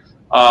 Patrick,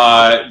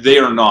 they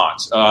are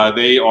not.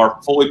 They are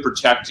fully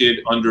protected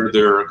under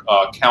their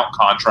account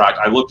contract.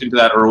 I looked into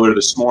that earlier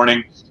this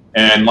morning,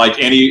 and like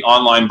any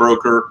online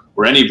broker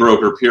or any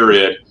broker,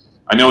 period,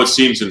 I know it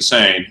seems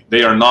insane.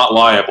 They are not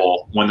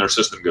liable when their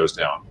system goes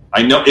down.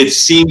 I know it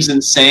seems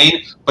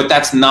insane, but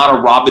that's not a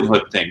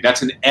Robinhood thing.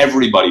 That's an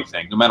everybody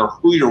thing, no matter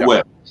who you're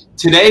with.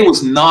 Today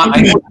was not,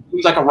 I know it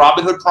seems like a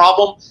Robinhood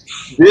problem.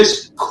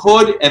 This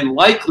could and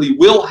likely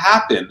will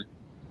happen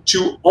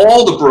to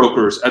all the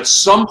brokers at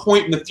some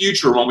point in the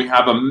future when we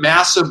have a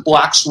massive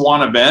black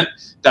swan event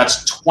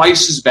that's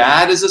twice as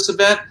bad as this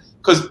event.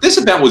 Because this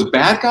event was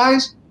bad,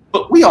 guys,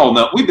 but we all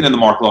know, we've been in the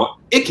market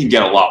long, it can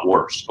get a lot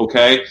worse,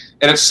 okay?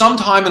 And at some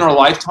time in our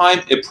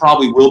lifetime, it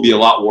probably will be a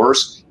lot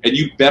worse, and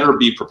you better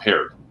be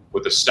prepared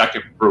with a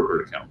second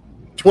brokered account.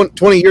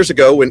 20 years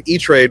ago, when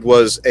E-Trade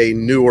was a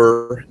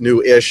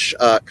new-ish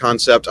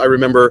concept, I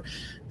remember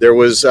there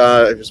was,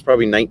 it was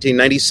probably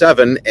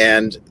 1997,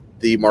 and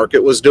the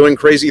market was doing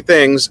crazy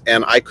things,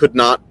 and I could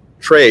not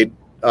trade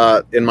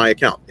in my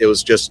account. It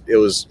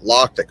was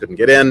locked. I couldn't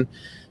get in.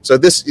 So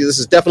this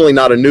is definitely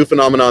not a new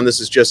phenomenon.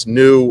 This is just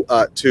new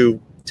to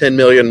 10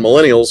 million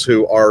millennials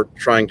who are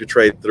trying to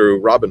trade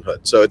through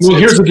Robinhood. So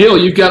here's the deal.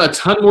 You've got a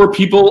ton more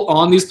people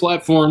on these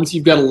platforms.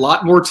 You've got a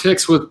lot more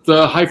ticks with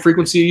high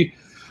frequency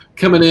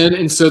coming in.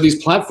 And so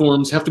these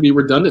platforms have to be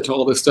redundant to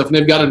all this stuff. And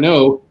they've got to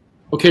know,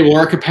 okay, well,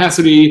 our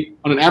capacity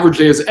on an average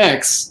day is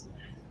X.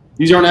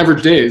 These aren't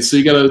average days. So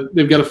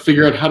they've got to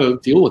figure out how to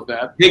deal with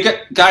that.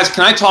 Hey, guys,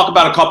 can I talk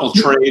about a couple of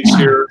trades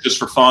here just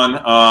for fun?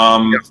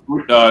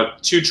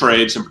 Two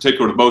trades in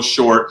particular, they're both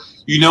short.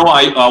 You know,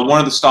 one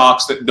of the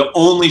stocks, the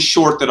only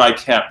short that I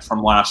kept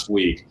from last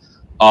week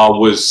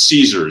was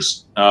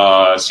Caesars.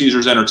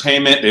 Caesars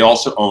Entertainment. They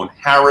also own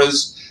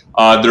Harrah's.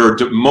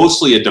 They're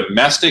mostly a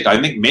domestic,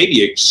 I think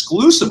maybe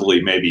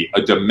exclusively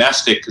a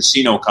domestic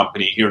casino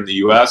company here in the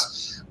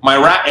U.S.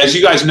 As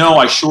you guys know,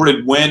 I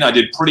shorted Wynn. I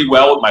did pretty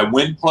well with my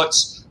Wynn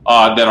puts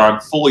that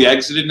are fully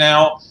exited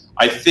now.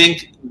 I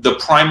think the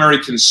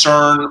primary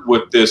concern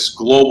with this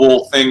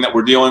global thing that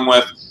we're dealing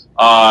with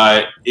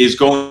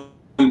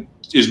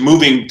is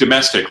moving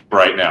domestic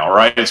right now,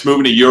 right? It's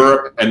moving to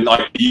Europe, and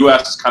like the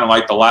U.S. is kind of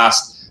like the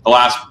last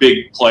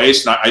big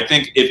place. And I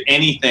think if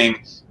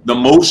anything, the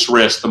most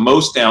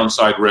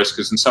downside risk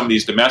is in some of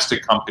these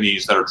domestic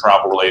companies that are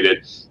travel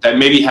related that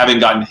maybe haven't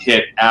gotten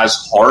hit as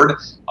hard.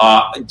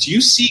 Do you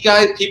see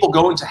people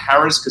going to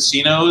Harrah's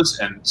casinos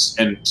and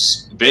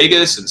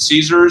Vegas and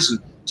Caesars? And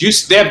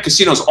they have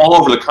casinos all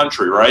over the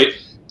country, right?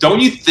 Don't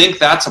you think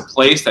that's a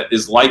place that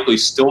is likely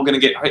still going to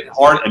get hit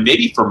hard, and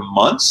maybe for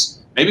months,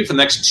 maybe for the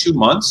next 2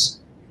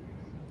 months?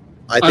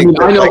 I I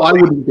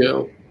wouldn't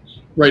go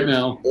right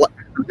now.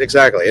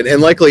 Exactly,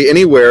 and likely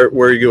anywhere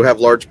where you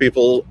have large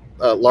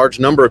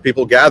number of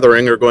people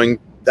gathering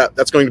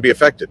that's going to be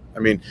affected. I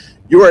mean,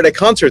 you were at a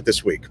concert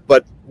this week,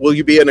 but will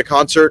you be in a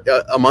concert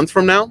a month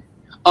from now?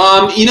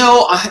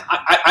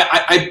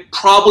 I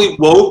probably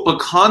won't, but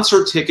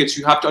concert tickets,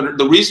 you have to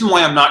the reason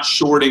why I'm not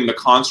shorting the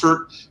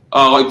concert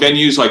like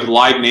venues like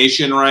Live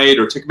Nation, right,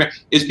 or Ticketmaster,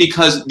 is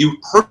because you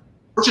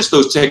purchase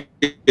those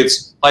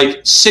tickets like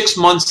 6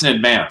 months in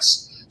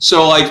advance.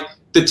 So like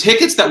the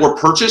tickets that were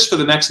purchased for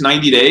the next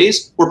 90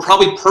 days were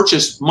probably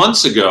purchased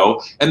months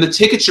ago, and the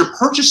tickets you're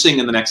purchasing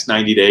in the next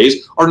 90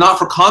 days are not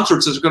for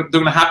concerts that are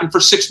going to happen for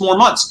 6 more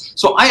months.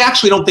 So I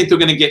actually don't think they're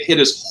going to get hit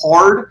as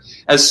hard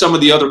as some of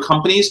the other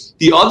companies.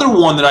 The other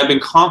one that I've been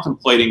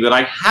contemplating that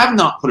I have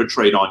not put a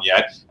trade on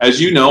yet,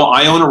 as you know,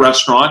 I own a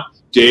restaurant.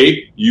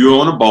 Dave, you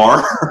own a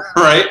bar,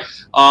 right?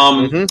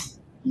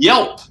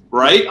 Yelp.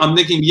 Right? I'm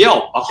thinking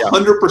Yelp.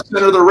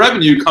 100% of the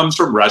revenue comes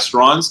from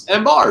restaurants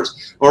and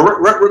bars,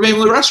 or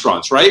mainly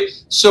restaurants, right?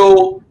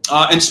 So,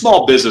 and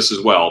small business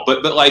as well.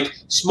 But like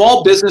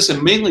small business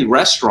and mainly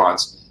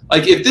restaurants,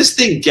 like if this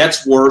thing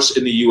gets worse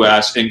in the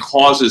U.S. and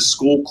causes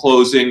school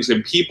closings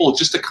and people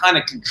just to kind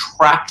of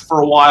contract for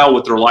a while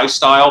with their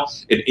lifestyle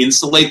and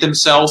insulate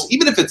themselves,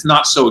 even if it's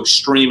not so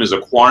extreme as a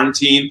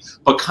quarantine,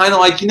 but kind of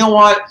like, you know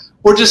what?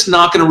 We're just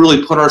not going to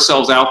really put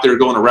ourselves out there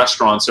going to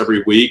restaurants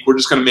every week. We're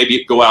just going to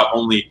maybe go out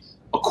only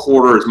a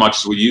quarter as much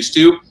as we used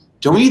to.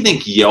 Don't you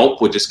think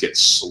Yelp would just get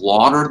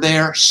slaughtered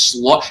there?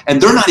 And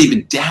they're not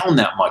even down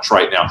that much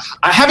right now.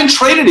 I haven't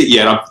traded it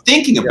yet. I'm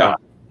thinking about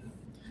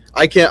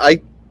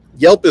it.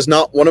 Yelp is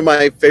not one of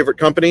my favorite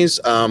companies.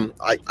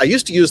 I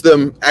used to use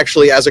them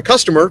actually as a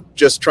customer,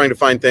 just trying to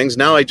find things.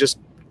 Now I just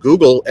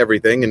Google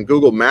everything, and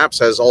Google Maps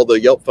has all the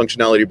Yelp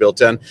functionality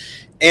built in.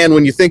 And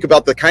when you think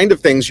about the kind of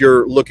things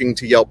you're looking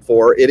to Yelp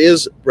for, it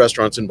is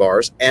restaurants and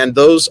bars, and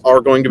those are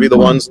going to be the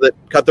ones that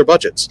cut their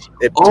budgets.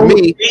 To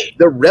me,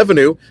 the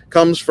revenue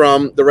comes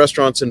from the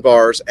restaurants and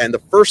bars, and the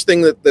first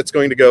thing that's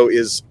going to go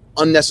is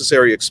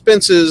unnecessary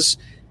expenses,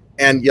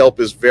 and Yelp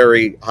is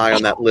very high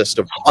on that list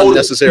of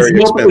unnecessary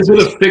expenses.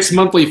 Is it a fixed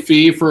monthly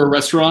fee for a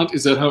restaurant?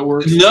 Is that how it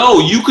works? No,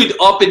 you could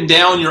up and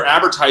down your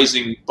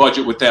advertising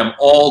budget with them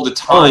all the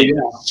time.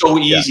 So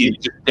easy to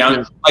just down.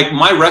 Yeah. Like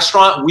my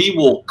restaurant, we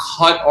will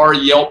cut our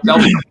Yelp. That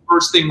was the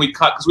first thing we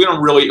cut because we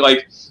don't really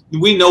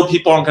we know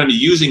people aren't going to be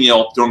using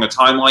Yelp during a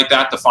time like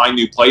that to find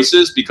new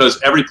places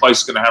because every place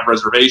is going to have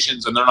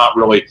reservations and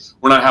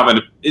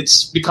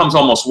it becomes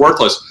almost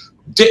worthless.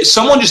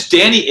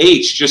 Danny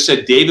H just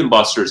said Dave &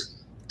 Buster's.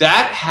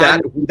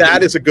 That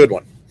is a good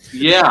one.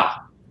 Yeah.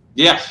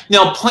 Now,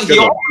 he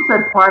also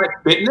said Planet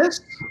Fitness,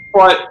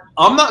 but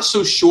I'm not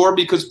so sure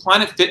because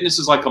Planet Fitness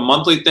is like a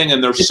monthly thing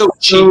and they're so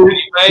cheap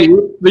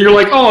anyway. You're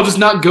like, I'll just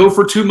not go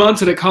for 2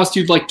 months and it costs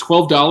you like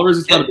 $12.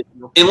 It's not a big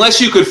deal. Unless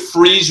you could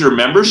freeze your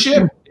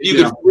membership. If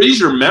you could freeze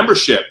your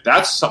membership,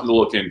 that's something to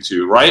look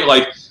into, right?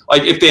 Like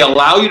if they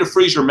allow you to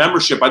freeze your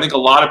membership, I think a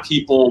lot of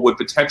people would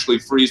potentially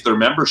freeze their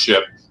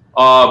membership.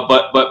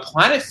 But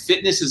Planet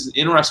Fitness is an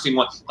interesting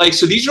one.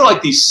 So these are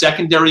like these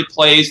secondary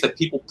plays that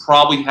people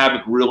probably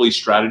haven't really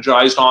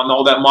strategized on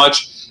all that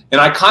much. And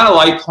I kind of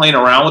like playing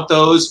around with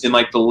those in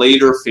like the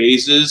later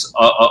phases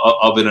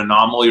of an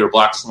anomaly or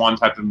black swan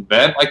type of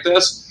event like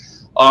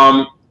this.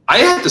 I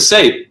have to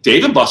say,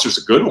 Dave & Buster's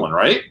a good one,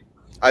 right?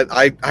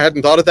 I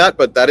hadn't thought of that,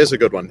 but that is a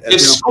good one.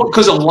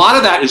 Because a lot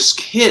of that is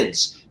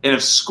kids. And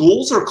if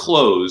schools are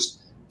closed,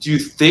 do you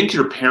think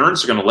your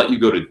parents are going to let you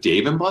go to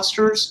Dave &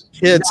 Buster's?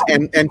 Kids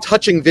and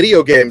touching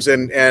video games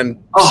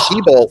and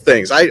skee-ball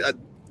things.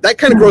 That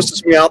kind of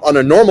grosses me out on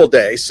a normal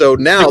day. So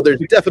now there's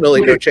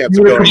definitely no chance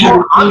of going.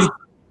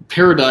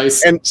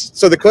 Paradise. And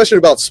so the question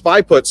about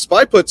spy puts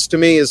to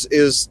me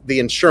is the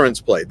insurance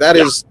play. That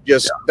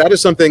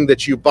is something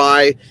that you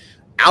buy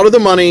out of the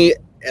money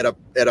at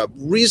a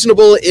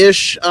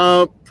reasonable-ish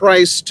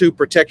price to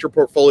protect your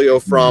portfolio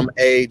from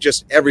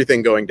just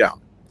everything going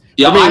down.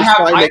 Yeah, for me,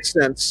 spy makes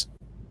sense.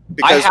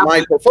 Because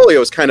my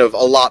portfolio is kind of a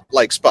lot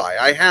like SPY.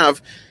 I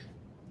have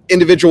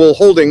individual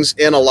holdings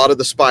in a lot of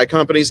the SPY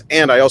companies,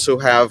 and I also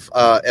have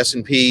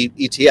S&P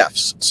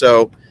ETFs.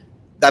 So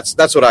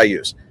that's what I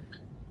use.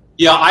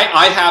 Yeah,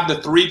 I have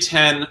the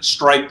 310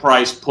 strike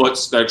price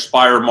puts that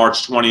expire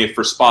March 20th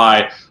for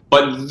SPY.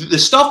 But the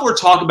stuff we're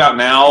talking about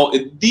now,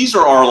 these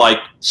are our like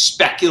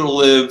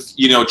speculative,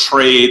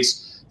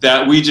 trades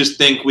that we just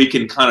think we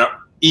can kind of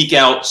eke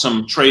out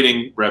some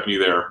trading revenue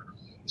there.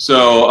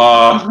 So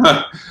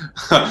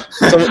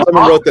someone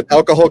wrote that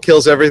alcohol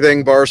kills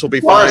everything. Bars will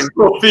be fine. Bars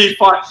will be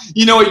fine.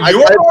 You know what?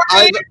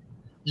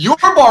 Your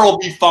bar will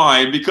be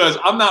fine because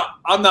I'm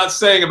not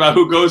saying about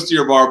who goes to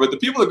your bar, but the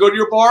people that go to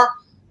your bar,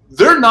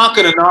 they're not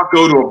going to not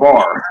go to a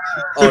bar.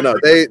 Oh no,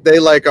 they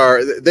like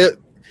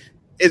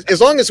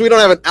as long as we don't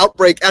have an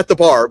outbreak at the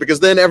bar,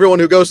 because then everyone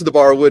who goes to the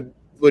bar would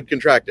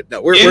contract it.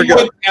 No, we're good.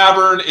 Inwood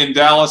Tavern in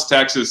Dallas,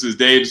 Texas is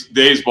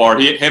Dave's bar.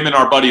 Him and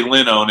our buddy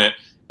Lynn own it.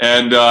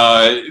 And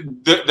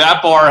that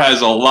bar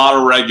has a lot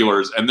of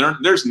regulars, and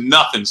there's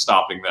nothing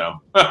stopping them.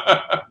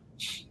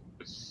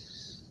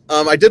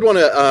 I did want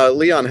to.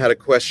 Leon had a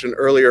question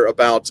earlier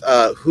about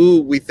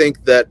who we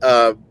think that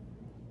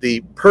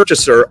the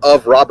purchaser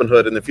of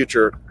Robinhood in the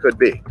future could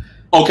be.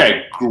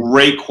 Okay,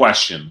 great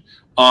question.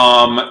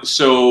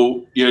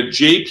 So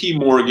J.P.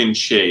 Morgan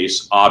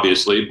Chase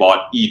obviously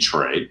bought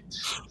E-Trade,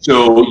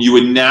 so you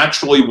would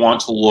naturally want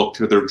to look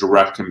to their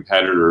direct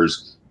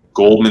competitors.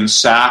 Goldman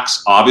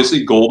Sachs,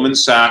 obviously Goldman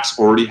Sachs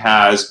already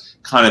has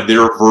kind of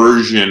their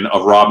version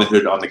of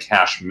Robinhood on the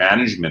cash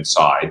management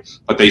side,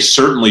 but they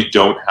certainly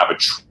don't have a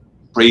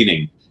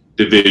trading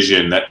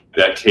division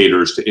that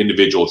caters to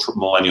individual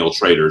millennial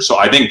traders. So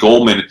I think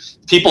Goldman,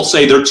 people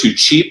say they're too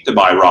cheap to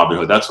buy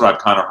Robinhood. That's what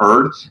I've kind of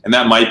heard, and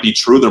that might be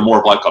true. They're more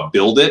of like a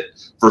build it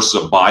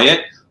versus a buy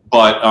it.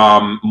 But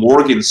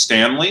Morgan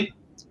Stanley,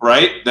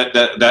 right?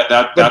 That's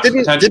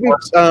potential.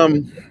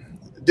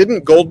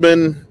 Didn't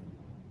Goldman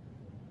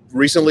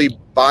recently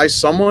buy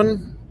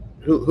someone?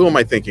 Who am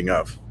I thinking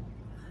of?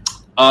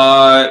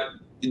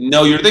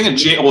 No, you're thinking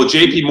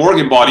J.P.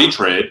 Morgan bought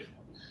E-Trade.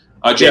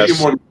 J.P.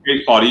 Morgan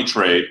bought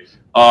E-Trade.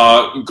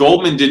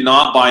 Goldman did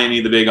not buy any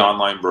of the big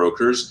online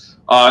brokers.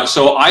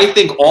 So I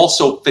think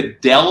also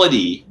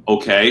Fidelity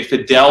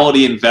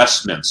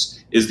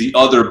Investments is the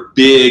other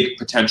big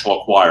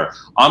potential acquirer.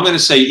 I'm going to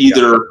say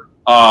either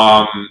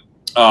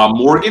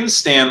Morgan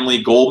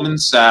Stanley, Goldman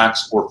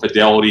Sachs, or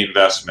Fidelity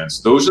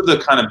Investments. Those are the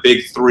kind of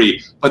big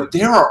three. But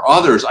there are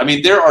others. I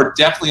mean, there are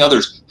definitely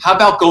others. How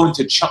about going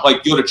to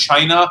go to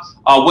China?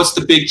 What's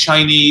the big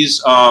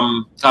Chinese?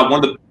 One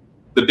of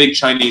the big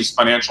Chinese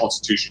financial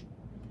institution.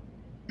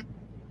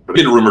 There's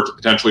been a rumor to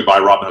potentially buy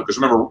Robinhood, because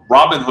remember,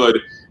 Robinhood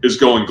is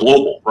going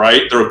global,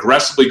 right? They're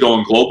aggressively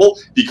going global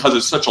because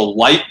it's such a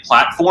light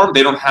platform.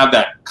 They don't have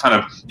that kind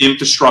of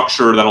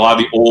infrastructure that a lot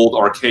of the old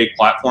archaic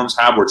platforms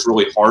have, where it's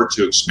really hard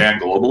to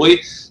expand globally.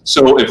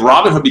 So if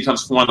Robinhood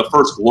becomes one of the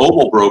first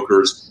global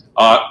brokers,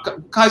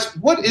 guys,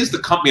 what is the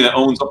company that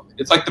owns?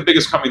 It's like the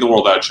biggest company in the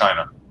world out of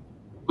China.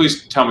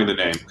 Please tell me the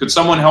name. Could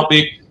someone help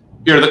me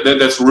here?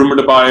 That's rumored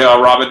to buy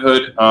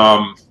Robinhood.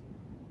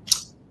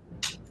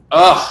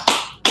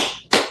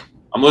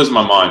 I'm losing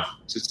my mind.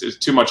 It's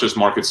too much as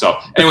market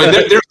stuff. Anyway,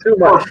 there's too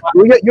much.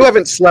 You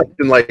haven't slept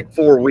in like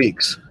 4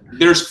 weeks.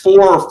 There's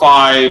four or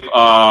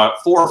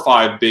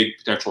five big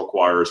potential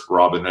acquirers for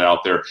Robinhood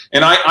out there,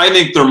 and I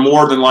think they're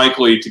more than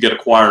likely to get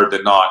acquired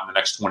than not in the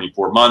next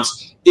 24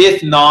 months.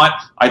 If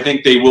not, I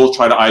think they will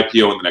try to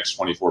IPO in the next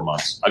 24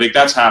 months. I think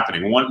that's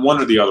happening.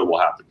 One or the other will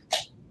happen.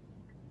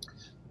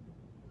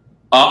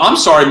 I'm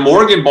sorry,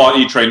 Morgan bought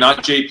E-Trade, not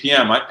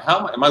JPM.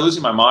 Am I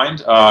losing my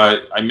mind?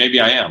 Maybe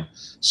I am.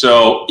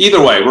 So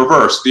either way,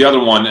 reverse. The other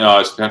one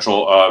is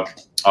potential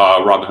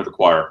Robinhood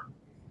acquirer.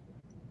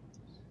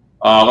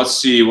 Let's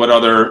see what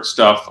other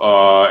stuff.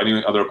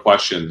 Any other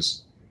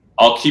questions?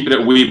 I'll keep it at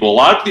Webull. A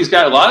lot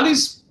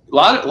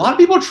of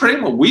people are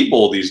trading with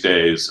Webull these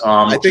days.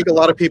 I think a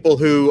lot of people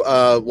who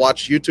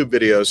watch YouTube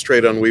videos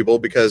trade on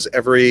Webull because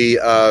every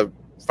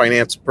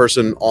finance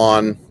person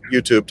on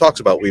YouTube talks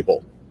about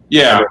Webull.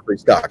 Yeah, free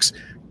stocks.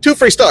 2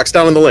 free stocks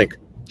down in the link.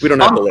 We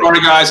don't have the link. Sorry,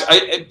 guys.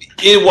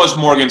 It was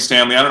Morgan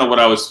Stanley. I don't know what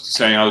I was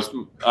saying.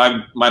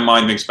 My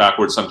mind thinks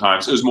backwards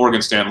sometimes. It was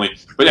Morgan Stanley.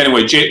 But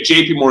anyway,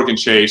 JP Morgan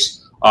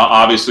Chase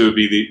obviously would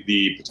be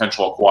the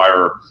potential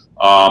acquirer,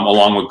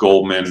 along with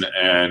Goldman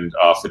and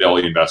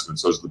Fidelity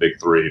Investments. Those are the big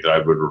 3 that I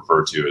would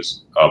refer to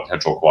as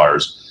potential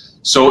acquirers.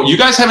 So you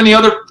guys have any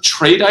other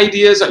trade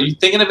ideas? Are you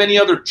thinking of any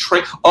other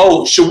trade?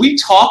 Oh, should we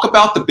talk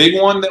about the big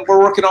one that we're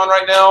working on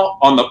right now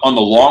on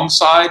the long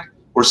side,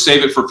 or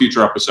save it for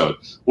future episode?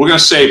 We're going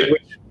to save it.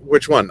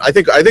 Which one? I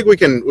think we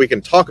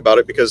can talk about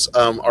it because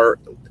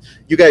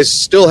you guys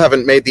still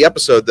haven't made the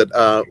episode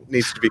that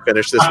needs to be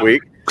finished this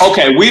week.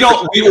 Okay, we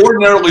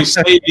ordinarily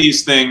save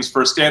these things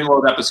for a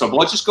standalone episode, but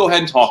let's just go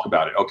ahead and talk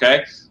about it,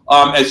 okay?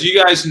 As you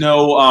guys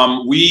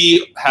know,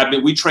 we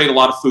trade a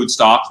lot of food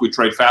stocks. We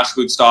trade fast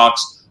food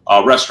stocks,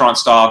 restaurant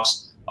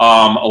stocks, a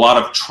lot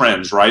of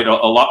trends, right?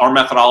 Our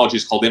methodology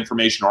is called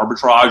information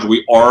arbitrage.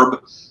 We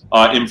arb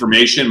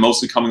information,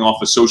 mostly coming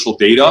off of social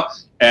data.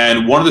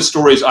 And one of the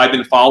stories I've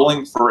been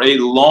following for a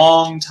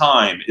long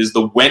time is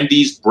the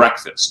Wendy's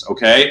breakfast,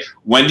 okay?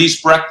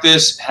 Wendy's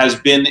breakfast has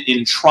been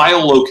in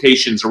trial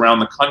locations around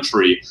the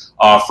country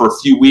for a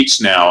few weeks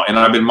now, and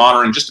I've been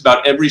monitoring just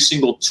about every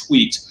single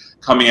tweet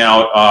coming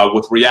out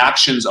with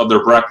reactions of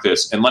their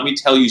breakfast. And let me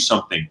tell you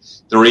something.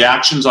 The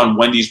reactions on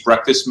Wendy's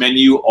breakfast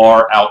menu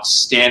are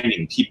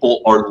outstanding.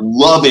 People are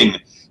loving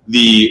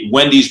the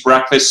Wendy's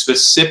breakfast,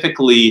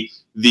 specifically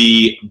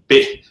I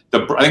think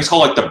it's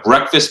called like the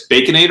breakfast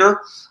Baconator.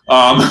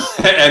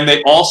 And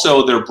they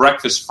also their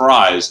breakfast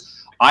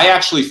fries. I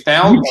actually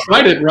found you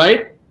tried it,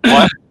 right?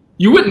 What?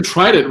 You went and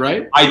tried it,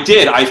 right? I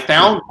did. I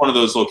found one of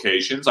those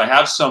locations. I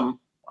have some.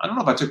 I don't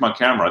know if I took my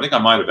camera. I think I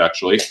might have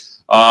actually.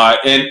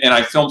 And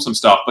I filmed some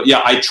stuff. But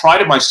yeah, I tried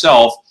it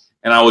myself,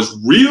 and I was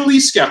really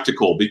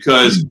skeptical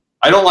because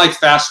I don't like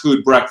fast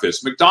food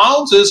breakfast.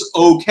 McDonald's is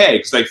okay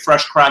because they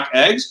fresh crack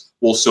eggs.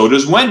 Well, so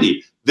does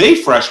Wendy. They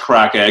fresh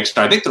crack eggs,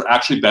 and I think they're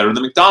actually better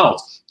than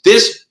McDonald's.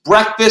 This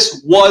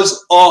breakfast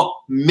was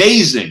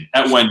amazing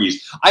at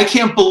Wendy's. I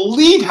can't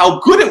believe how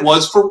good it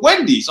was for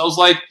Wendy's. I was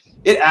like,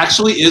 it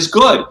actually is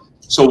good.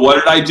 So what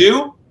did I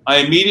do? I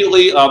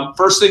immediately,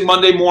 first thing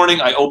Monday morning,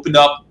 I opened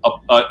up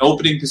an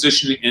opening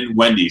position in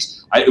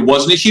Wendy's. It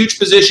wasn't a huge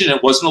position.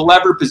 It wasn't a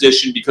levered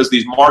position because of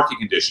these market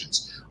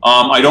conditions.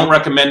 I don't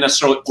recommend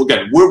necessarily,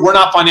 again, we're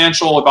not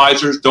financial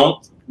advisors.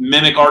 Don't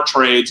mimic our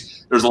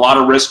trades. There's a lot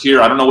of risk here.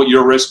 I don't know what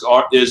your risk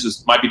is.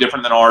 It might be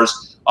different than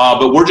ours.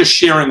 But we're just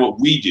sharing what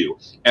we do.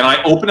 And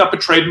I opened up a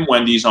trade in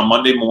Wendy's on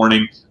Monday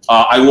morning.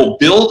 I will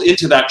build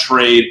into that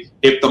trade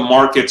if the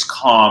markets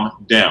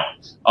calm down.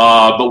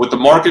 But with the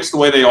markets the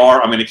way they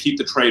are, I'm going to keep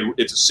the trade.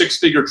 It's a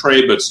 6-figure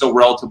trade, but it's still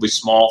relatively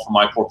small for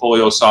my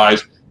portfolio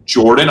size.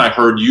 Jordan, I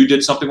heard you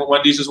did something with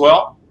Wendy's as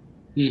well.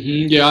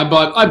 Mm-hmm. Yeah, I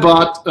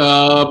bought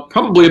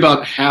probably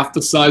about half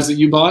the size that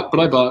you bought, but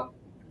I bought.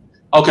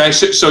 Okay,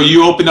 so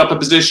you opened up a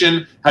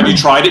position. Have you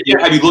tried it yet?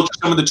 Have you looked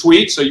at some of the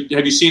tweets?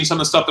 Have you seen some of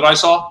the stuff that I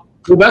saw?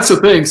 Well, that's the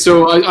thing.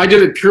 So I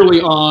did it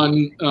purely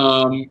on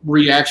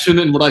reaction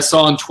and what I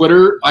saw on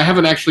Twitter. I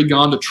haven't actually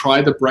gone to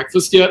try the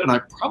breakfast yet, and I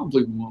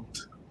probably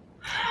won't.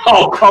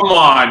 Oh, come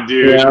on,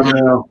 dude. Yeah,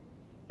 no.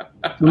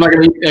 I'm not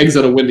going to eat eggs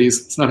out of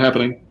Wendy's. It's not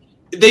happening.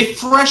 They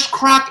fresh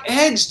crack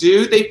eggs,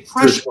 dude. They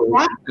fresh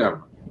crack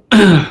them.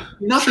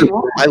 Nothing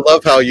wrong. I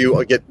love how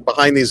you get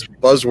behind these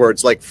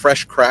buzzwords like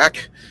fresh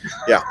crack.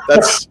 Yeah,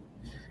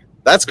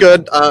 that's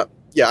good.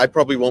 Yeah, I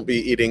probably won't be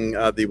eating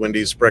the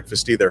Wendy's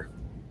breakfast either.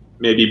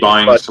 Maybe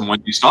buying some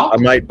Wendy's stock? I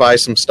might buy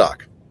some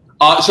stock.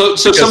 So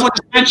someone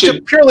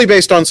mentioned... Purely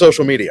based on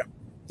social media.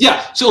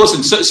 Yeah, so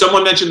listen,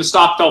 someone mentioned the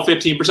stock fell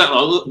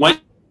 15%.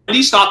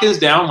 Wendy's stock is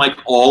down like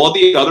all of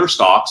the other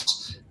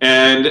stocks.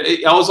 And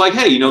I was like,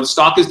 hey, the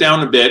stock is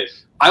down a bit.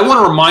 I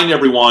want to remind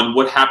everyone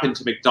what happened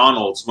to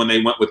McDonald's when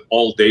they went with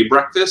all-day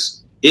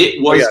breakfast.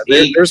 It was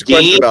there's a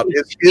question about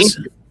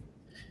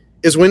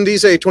is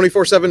Wendy's a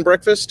 24/7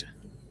 breakfast?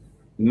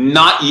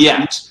 Not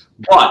yet,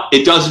 but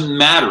it doesn't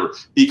matter,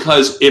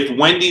 because if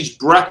Wendy's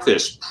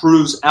breakfast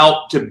proves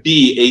out to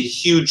be a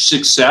huge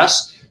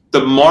success,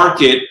 the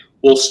market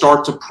will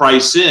start to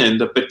price in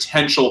the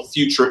potential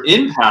future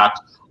impact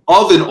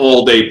of an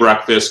all-day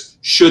breakfast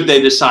should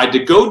they decide to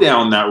go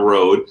down that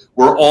road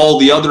where all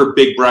the other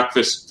big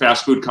breakfast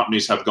fast food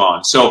companies have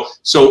gone. So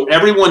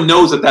everyone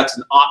knows that that's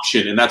an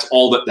option, and that's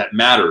all that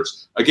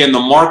matters. Again, the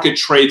market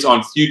trades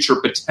on future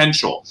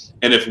potential.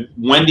 And if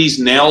Wendy's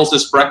nails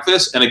this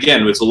breakfast, and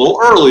again, it's a little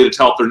early to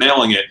tell if they're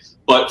nailing it,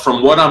 but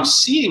from what I'm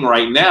seeing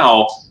right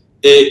now,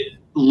 it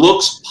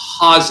looks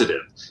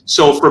positive.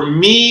 So for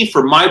me,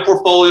 for my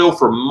portfolio,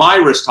 for my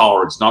risk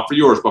tolerance, not for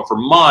yours, but for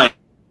mine,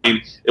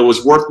 it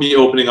was worth me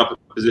opening up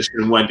a position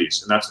in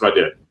Wendy's, and that's what I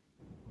did.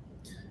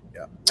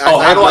 Yeah.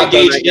 How do I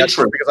gauge interest?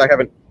 Because I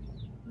haven't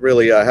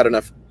really had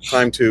enough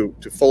time to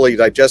fully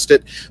digest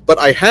it, but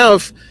I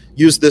have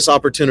used this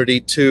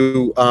opportunity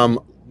to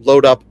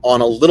load up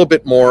on a little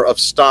bit more of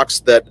stocks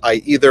that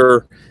I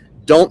either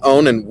don't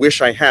own and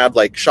wish I had,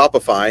 like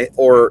Shopify,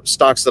 or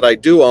stocks that I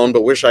do own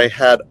but wish I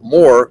had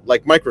more,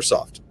 like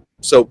Microsoft.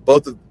 So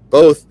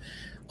both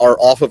are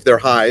off of their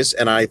highs,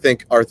 and I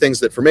think are things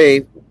that for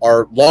me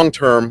are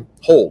long-term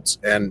holds,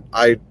 and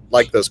I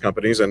like those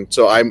companies. And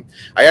so I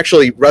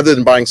actually, rather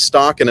than buying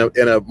stock in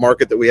a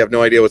market that we have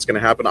no idea what's going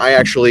to happen, I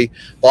actually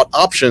bought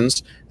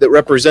options that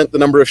represent the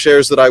number of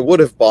shares that I would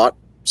have bought,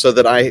 so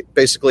that I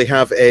basically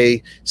have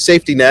a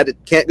safety net. It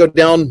can't go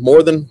down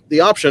more than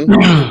the option.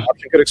 The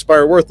option could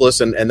expire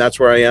worthless, and that's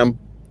where I am.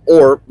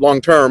 Or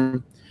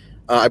long-term,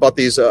 I bought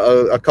these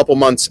a couple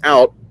months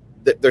out.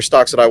 They're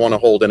stocks that I want to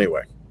hold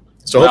anyway.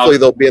 So hopefully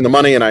they'll be in the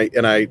money, and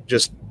I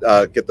just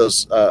get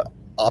those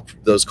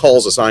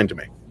calls assigned to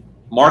me.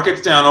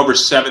 Market's down over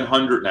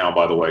 700 now,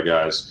 by the way,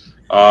 guys.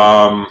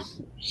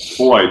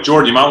 Boy,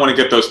 Jordan, you might want to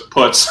get those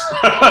puts.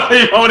 You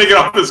might want to get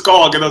off this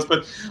call and get those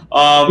puts.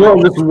 Well,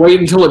 just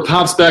wait until it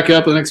pops back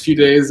up in the next few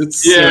days.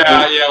 It's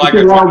like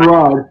a long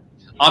ride.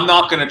 I'm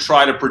not going to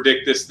try to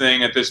predict this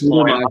thing at this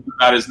point. I'm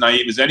not as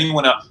naive as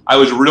anyone else. I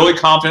was really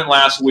confident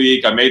last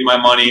week. I made my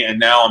money, and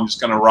now I'm just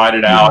going to ride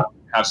it out,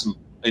 have some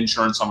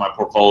insurance on my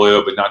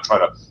portfolio, but not try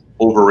to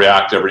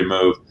overreact every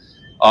move.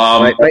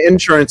 My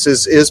insurance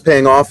is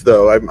paying off,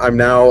 though. I'm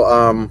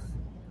now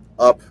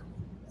up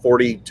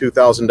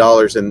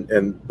 $42,000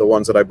 in the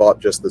ones that I bought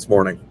just this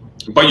morning.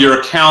 But your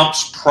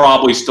account's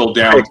probably still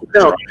down.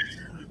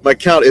 My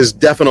account is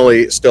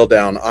definitely still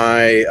down.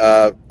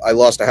 I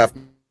lost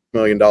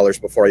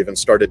 $500,000 before I even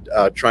started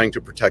trying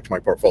to protect my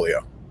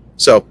portfolio.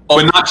 So,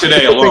 but not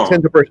today alone.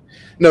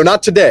 No,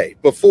 not today.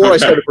 Before I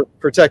started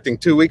protecting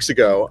 2 weeks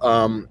ago,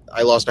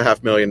 I lost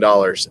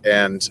 $500,000,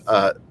 and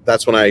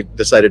that's when I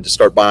decided to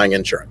start buying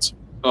insurance.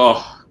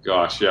 Oh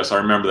gosh, yes, I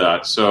remember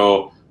that.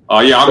 So,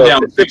 I'm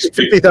down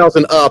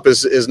 50,000 up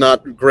is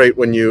not great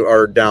when you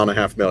are down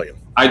 $500,000.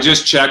 I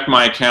just checked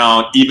my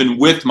account. Even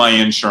with my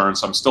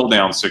insurance, I'm still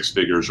down six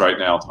figures right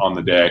now on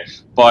the day.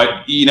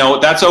 But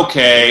that's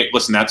okay.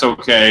 Listen, that's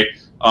okay.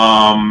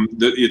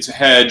 It's a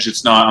hedge.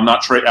 It's not. I'm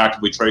not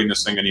actively trading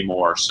this thing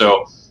anymore.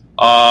 So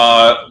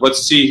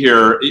let's see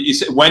here. You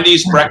said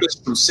Wendy's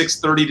breakfast from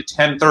 6:30 to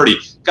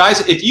 10:30.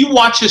 Guys, if you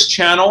watch this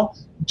channel,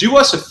 do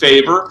us a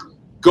favor.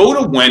 Go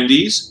to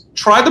Wendy's,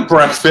 try the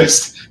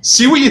breakfast,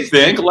 see what you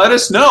think. Let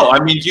us know.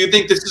 I mean, do you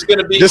think this is going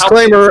to be?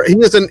 Disclaimer: he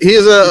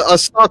is a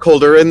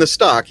stockholder in the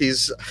stock.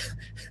 He's.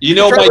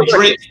 My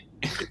dream.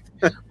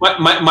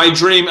 My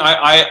dream.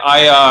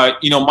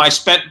 I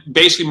spent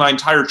basically my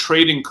entire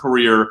trading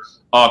career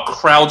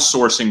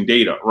crowdsourcing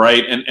data,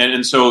 right?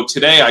 And so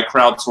today I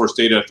crowdsource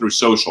data through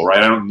social,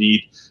 right? I don't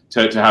need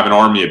to have an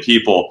army of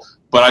people,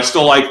 but I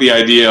still like the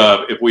idea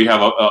of if we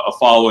have a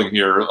following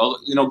here,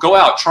 go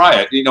out,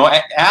 try it.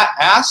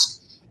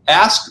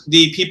 Ask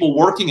the people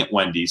working at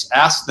Wendy's,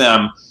 ask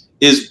them,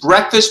 is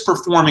breakfast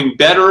performing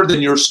better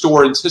than your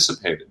store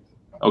anticipated?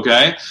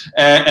 Okay.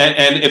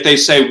 And if they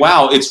say,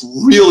 wow, it's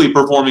really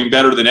performing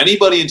better than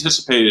anybody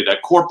anticipated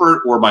at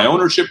corporate or my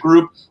ownership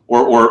group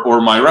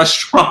or my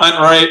restaurant,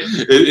 right?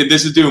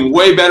 This is doing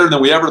way better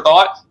than we ever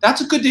thought.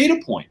 That's a good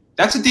data point.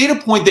 That's a data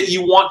point that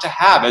you want to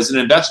have as an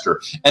investor.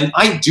 And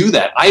I do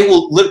that. I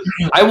will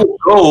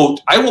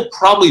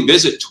probably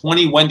visit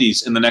 20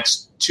 Wendy's in the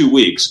next 2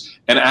 weeks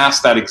and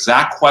ask that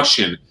exact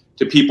question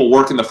to people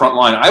working the front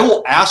line. I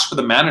will ask for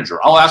the manager.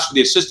 I'll ask for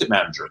the assistant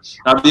manager.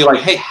 And I'll be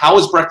like, hey, how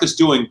is breakfast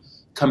doing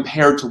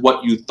compared to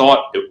what you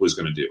thought it was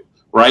going to do,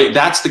 right?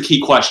 That's the key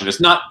question.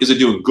 It's not, is it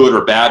doing good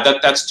or bad?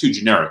 That's too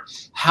generic.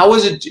 How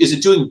is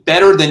it doing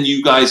better than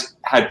you guys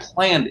had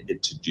planned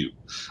it to do?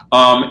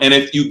 And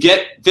if you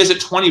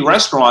visit 20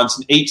 restaurants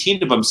and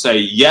 18 of them say,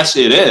 yes,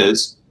 it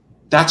is,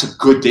 that's a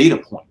good data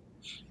point.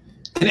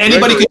 And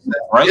anybody can do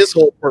that, right? His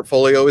whole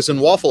portfolio is in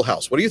Waffle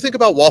House. What do you think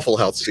about Waffle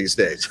House these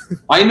days?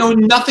 I know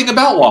nothing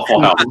about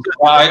Waffle House.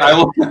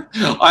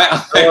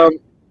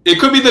 It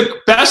could be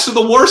the best or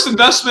the worst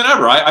investment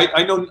ever.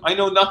 I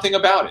know nothing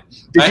about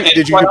it.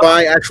 Did you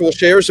buy actual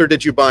shares or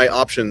did you buy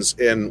options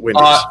in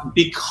Wendy's?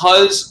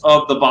 Because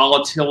of the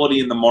volatility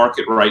in the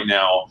market right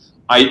now,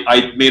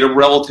 I made a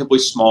relatively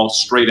small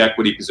straight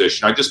equity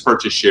position. I just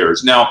purchased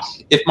shares. Now,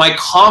 if my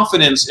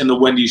confidence in the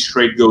Wendy's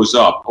trade goes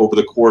up over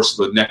the course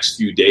of the next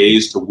few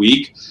days to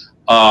weeks,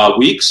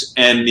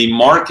 and the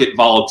market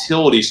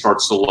volatility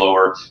starts to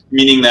lower,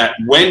 meaning that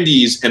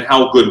Wendy's and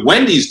how good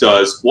Wendy's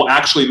does will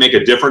actually make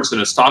a difference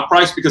in a stock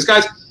price. Because,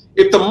 guys,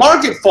 if the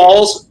market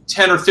falls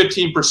 10 or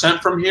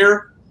 15% from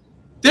here,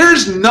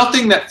 there's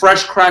nothing that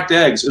fresh cracked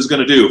eggs is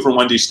going to do for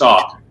Wendy's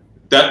stock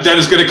that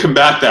is going to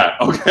combat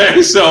that.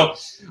 Okay, so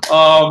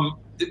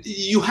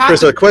you have.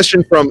 There's a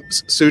question from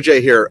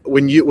Sujay here.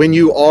 When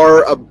you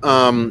are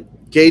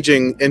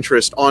gauging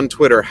interest on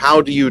Twitter,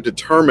 how do you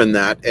determine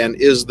that, and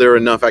is there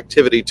enough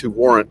activity to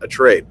warrant a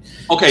trade?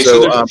 Okay,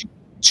 so there's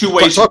two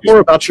ways. Talk more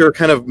about your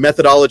kind of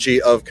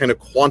methodology of kind of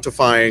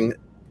quantifying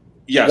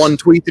one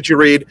tweet that you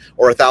read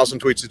or 1,000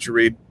 tweets that you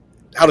read.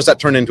 How does that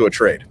turn into a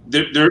trade?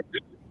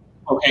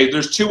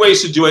 There's two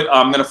ways to do it.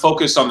 I'm going to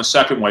focus on the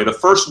second way. The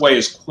first way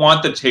is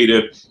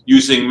quantitative,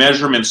 using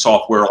measurement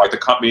software like the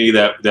company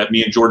that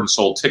me and Jordan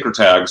sold, Ticker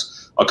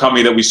Tags, a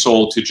company that we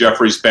sold to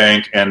Jefferies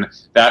Bank, and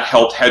that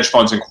helped hedge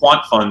funds and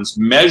quant funds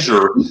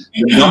measure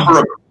the number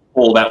of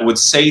people that would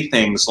say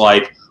things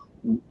like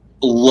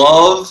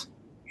love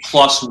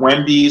plus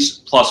Wendy's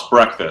plus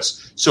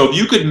breakfast. So if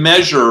you could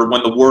measure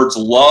when the words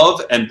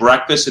love and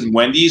breakfast and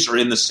Wendy's are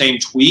in the same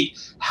tweet,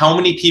 how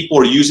many people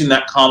are using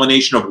that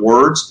combination of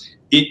words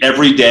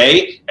every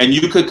day, and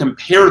you could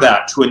compare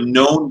that to a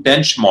known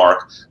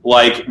benchmark,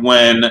 like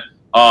when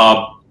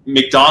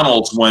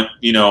McDonald's went,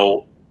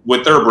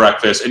 with their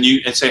breakfast, and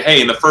say, hey,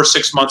 in the first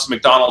 6 months of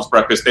McDonald's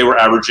breakfast, they were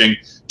averaging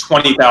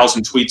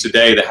 20,000 tweets a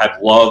day that had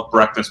love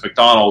breakfast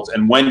McDonald's,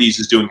 and Wendy's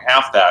is doing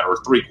half that or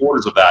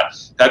 3/4 of that.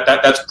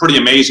 That's pretty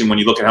amazing when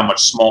you look at how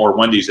much smaller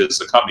Wendy's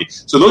is as a company.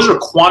 So those are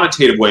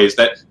quantitative ways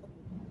that,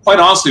 quite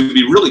honestly, would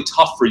be really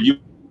tough for you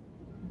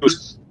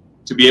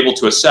to be able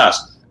to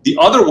assess. The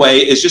other way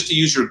is just to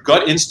use your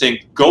gut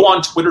instinct. Go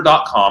on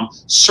twitter.com,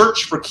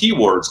 search for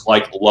keywords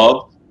like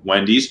love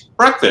Wendy's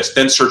breakfast,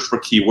 then search for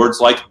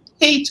keywords like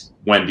hate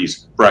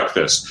Wendy's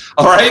breakfast.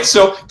 All right,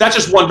 so that's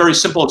just one very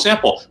simple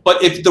example.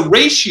 But if the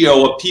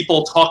ratio of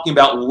people talking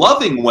about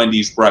loving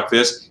Wendy's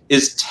breakfast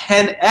is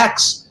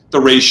 10x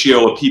the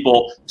ratio of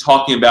people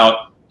talking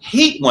about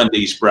hate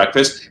Wendy's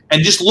breakfast,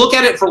 and just look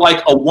at it for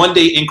like a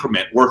 1-day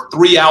increment or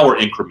 3-hour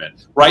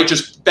increment, right?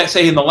 Just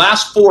say in the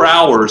last 4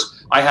 hours,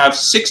 I have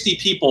 60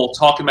 people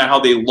talking about how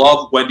they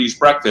love Wendy's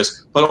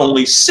breakfast, but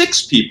only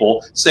 6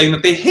 people saying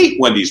that they hate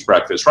Wendy's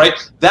breakfast, right?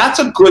 That's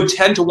a good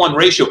 10-to-1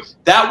 ratio.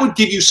 That would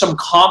give you some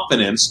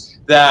confidence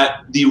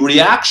that the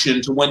reaction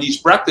to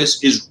Wendy's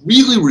breakfast is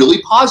really,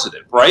 really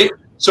positive, right?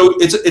 So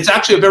it's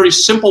actually a very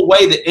simple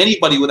way that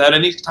anybody without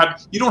any type,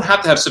 you don't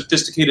have to have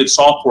sophisticated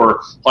software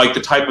like the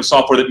type of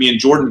software that me and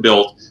Jordan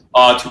built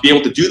to be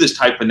able to do this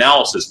type of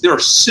analysis. There are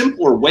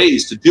simpler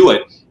ways to do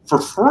it for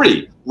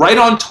free right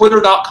on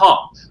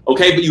twitter.com.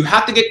 Okay, but you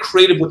have to get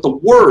creative with the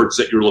words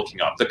that you're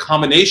looking up, the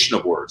combination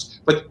of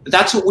words. But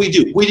that's what we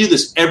do. We do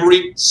this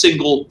every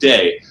single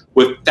day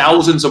with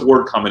thousands of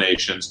word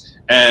combinations.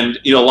 And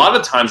a lot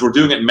of times we're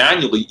doing it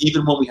manually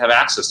even when we have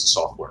access to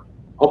software.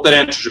 Hope that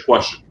answers your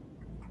question.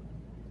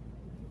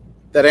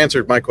 That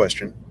answered my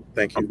question.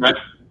 Thank you. Okay.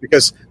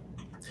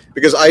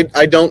 Because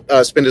I don't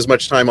spend as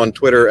much time on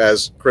Twitter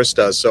as Chris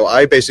does, so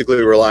I basically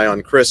rely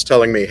on Chris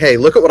telling me, hey,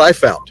 look at what I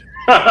found.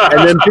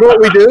 And then do what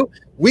we do.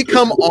 We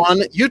come on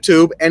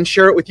YouTube and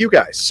share it with you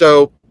guys.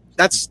 So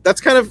that's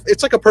kind of,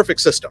 it's like a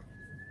perfect system.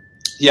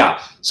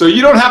 Yeah. So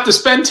you don't have to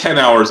spend 10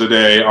 hours a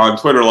day on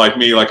Twitter like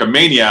me, like a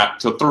maniac,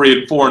 till 3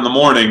 and 4 in the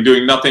morning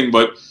doing nothing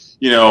but,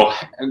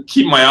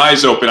 keep my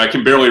eyes open. I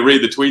can barely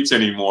read the tweets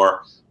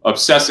anymore,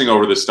 obsessing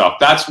over this stuff.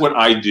 That's what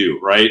I do,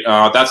 right?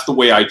 That's the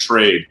way I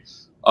trade.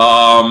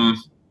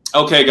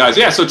 Okay, guys.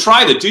 Yeah, so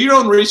try that. Do your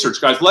own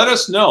research, guys. Let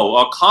us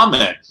know.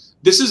 Comment.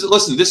 This is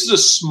a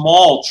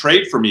small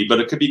trade for me, but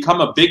it could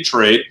become a big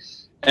trade.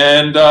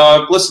 And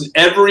listen,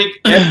 every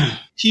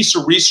piece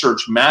of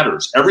research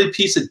matters. Every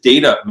piece of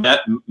data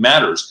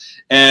matters.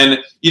 And,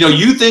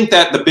 you think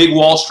that the big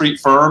Wall Street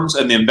firms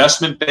and the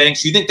investment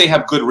banks, you think they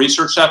have good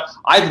research stuff?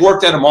 I've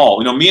worked at them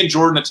all. Me and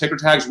Jordan at Ticker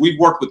Tags, we've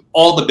worked with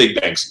all the big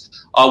banks.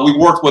 We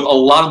worked with a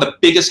lot of the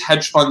biggest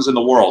hedge funds in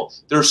the world.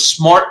 There's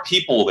smart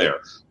people there,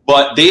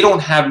 but they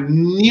don't have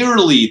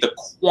nearly the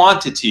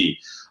quantity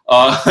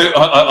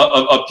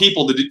of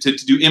people to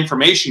do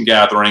information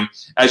gathering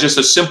as just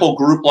a simple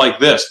group like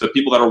this, the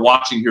people that are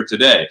watching here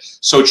today.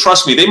 So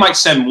trust me, they might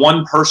send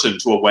one person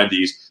to a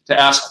Wendy's to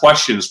ask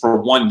questions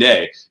for one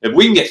day. If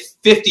we can get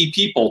 50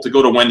 people to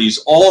go to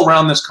Wendy's all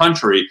around this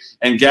country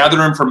and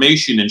gather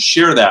information and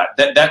share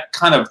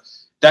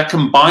that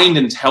combined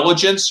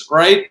intelligence,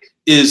 right,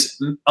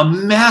 is a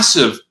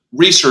massive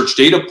research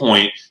data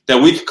point that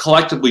we could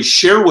collectively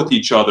share with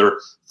each other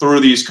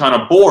through these kind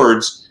of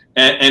boards.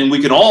 and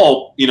we can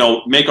all,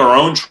 make our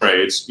own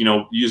trades,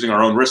 using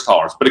our own risk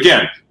tolerance. But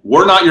again,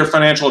 we're not your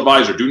financial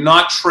advisor. Do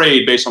not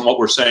trade based on what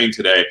we're saying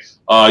today.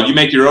 You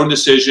make your own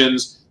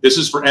decisions. This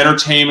is for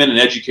entertainment and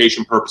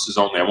education purposes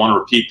only. I want to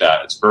repeat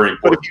that. It's very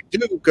important. But if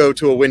you do go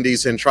to a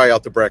Wendy's and try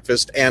out the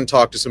breakfast and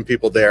talk to some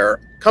people there,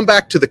 come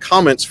back to the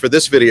comments for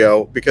this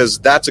video, because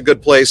that's a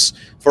good place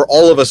for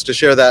all of us to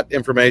share that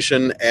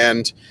information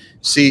and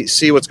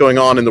see what's going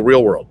on in the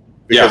real world.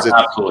 Because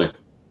absolutely.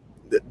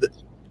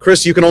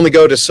 Chris, you can only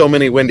go to so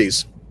many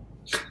Wendy's.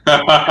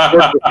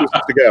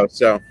 To go,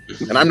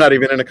 and I'm not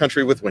even in a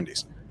country with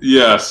Wendy's.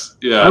 Yes.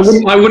 I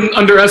wouldn't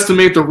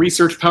underestimate the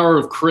research power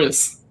of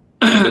Chris.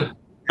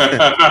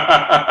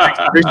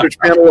 Research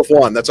panel of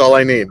one. That's all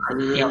I need.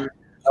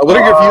 What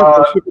are your views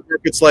on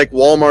supermarkets like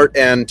Walmart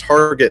and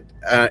Target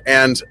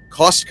and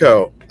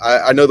Costco?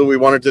 I know that we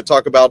wanted to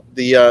talk about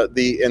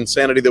the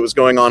insanity that was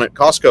going on at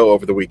Costco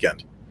over the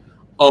weekend.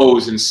 Oh, it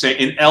was insane.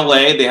 In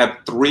LA, they had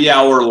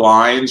 3-hour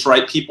lines,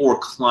 right? People were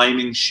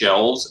climbing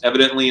shelves,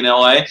 evidently, in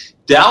LA.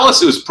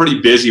 Dallas, it was pretty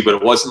busy, but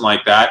it wasn't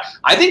like that.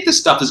 I think this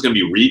stuff is going to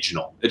be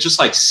regional. It's just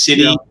like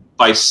city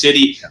by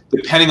city,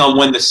 depending on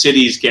when the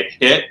cities get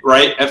hit,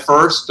 right? At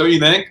first, don't you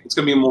think? It's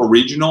going to be more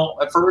regional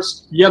at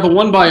first? Yeah, the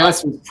one by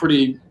us was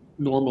pretty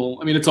normal.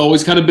 I mean, it's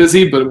always kind of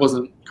busy, but it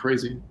wasn't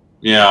crazy.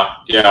 Yeah.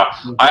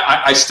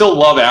 I still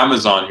love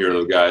Amazon here,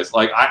 though, guys.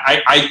 Like,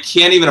 I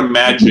can't even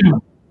imagine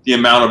the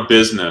amount of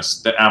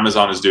business that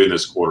Amazon is doing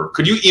this quarter.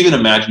 Could you even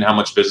imagine how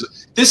much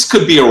business? This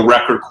could be a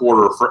record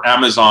quarter for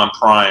Amazon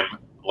Prime.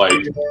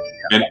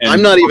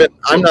 I'm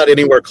not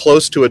anywhere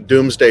close to a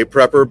doomsday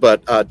prepper,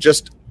 but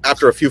just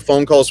after a few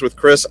phone calls with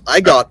Chris,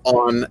 I got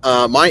on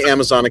my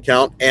Amazon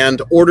account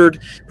and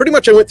ordered pretty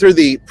much. I went through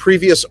the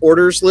previous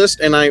orders list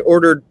and I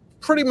ordered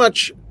pretty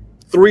much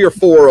 3 or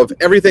 4 of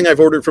everything I've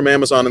ordered from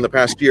Amazon in the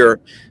past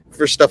year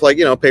for stuff like,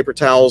 paper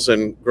towels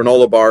and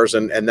granola bars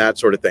and that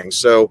sort of thing.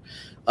 So,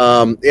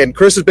 and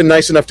Chris has been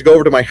nice enough to go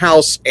over to my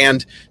house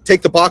and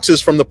take the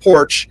boxes from the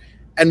porch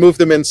and move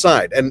them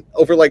inside. And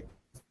over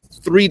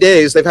 3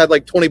 days, they've had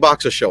 20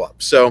 boxes show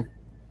up. So,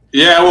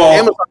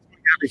 Amazon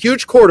a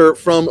huge quarter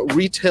from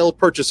retail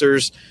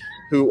purchasers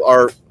who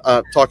are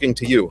talking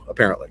to you.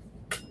 Apparently,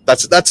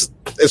 that's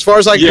as far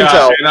as I can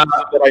tell.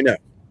 What I know.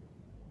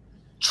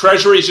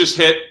 Treasuries just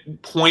hit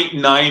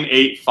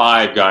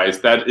 0.985, guys.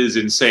 That is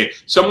insane.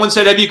 Someone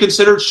said, "Have you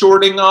considered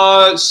shorting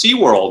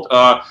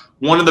SeaWorld?"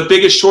 One of the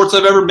biggest shorts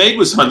I've ever made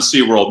was on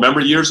SeaWorld.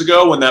 Remember years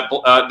ago when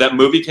that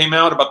movie came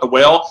out about the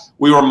whale?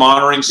 We were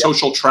monitoring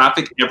social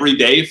traffic every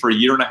day for a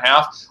year and a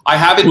half. I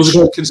haven't. Was it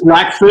called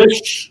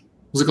Blackfish?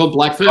 Was it called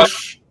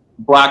Blackfish?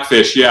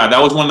 Blackfish, yeah. That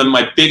was one of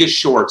my biggest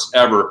shorts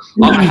ever.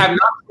 I have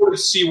not shorted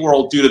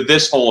SeaWorld due to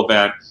this whole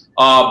event.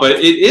 But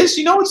it is,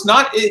 it's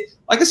not.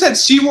 Like I said,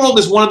 SeaWorld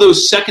is one of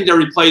those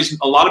secondary plays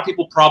a lot of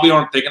people probably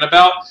aren't thinking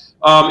about.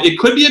 It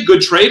could be a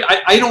good trade.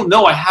 I don't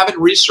know. I haven't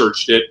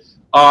researched it.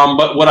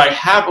 But what I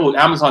have,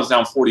 Amazon's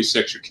down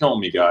 46. You're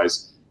killing me,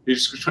 guys. You're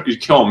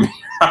killing me.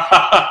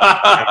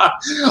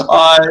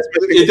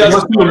 It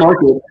does the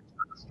market.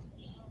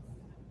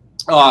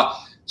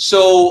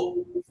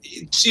 So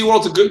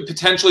SeaWorld's a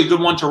potentially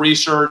good one to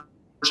research.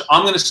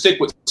 I'm going to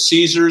stick with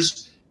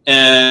Caesars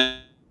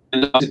and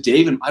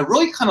Dave. And I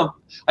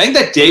think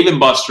that Dave &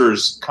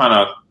 Buster's kind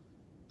of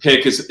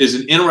pick is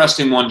an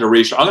interesting one to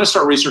research. I'm going to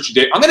start researching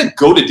Dave. I'm going to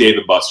go to Dave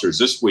 & Buster's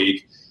this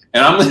week.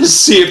 And I'm going to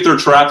see if their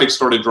traffic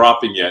started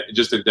dropping yet,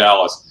 just in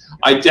Dallas.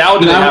 I doubt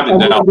they haven't.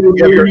 You have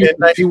your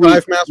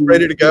N95 mask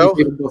ready to go?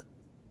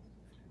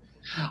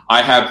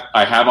 I have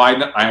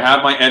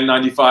my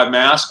N95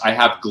 mask. I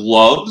have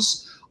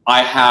gloves.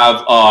 I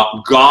have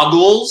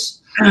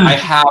goggles. I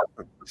have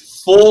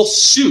full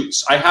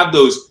suits. I have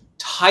those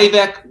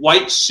Tyvek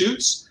white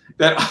suits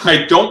that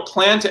I don't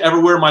plan to ever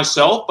wear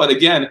myself. But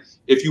again,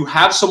 if you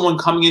have someone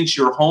coming into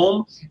your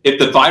home, if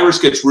the virus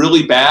gets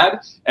really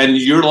bad and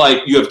you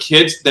have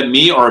kids that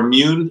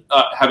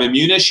have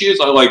immune issues,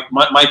 like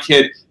my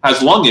kid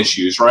has lung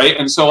issues, right?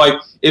 And so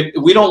if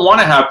we don't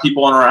want to have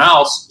people in our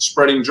house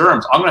spreading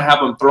germs, I'm going to have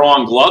them throw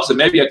on gloves and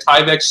maybe a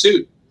Tyvek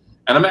suit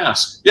and a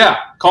mask. Yeah,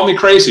 call me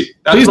crazy.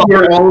 Please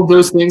wear all of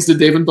those things to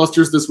Dave &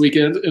 Buster's this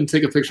weekend and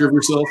take a picture of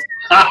yourself.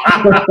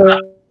 I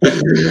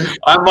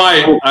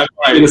might.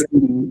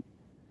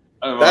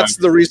 That's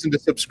the reason to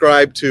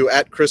subscribe to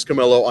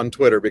 @ChrisCamillo on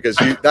Twitter, because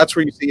that's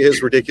where you see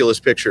his ridiculous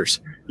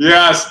pictures.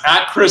 Yes,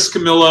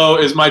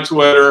 @ChrisCamillo is my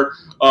Twitter.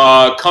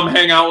 Come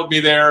hang out with me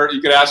there. You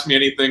can ask me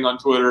anything on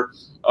Twitter.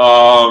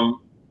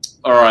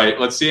 All right,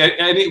 let's see.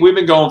 We've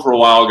been going for a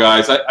while,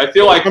 guys. I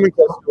feel like coming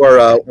close to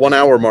our 1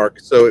 hour mark.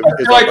 So I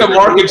feel like the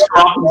market's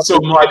dropping so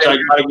much. I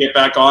got to get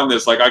back on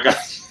this. I got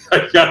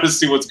to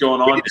see what's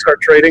going on. You need to start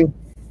trading.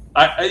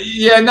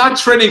 Not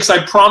trading, because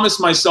I promised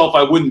myself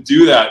I wouldn't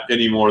do that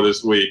anymore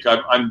this week.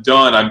 I'm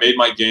done. I made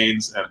my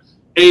gains and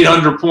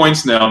 800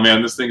 points now,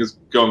 man. This thing is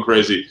going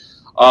crazy.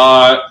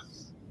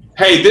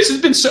 Hey, this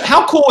has been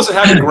how cool is it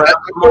having Greg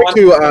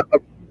on?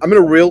 I'm going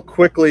to real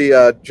quickly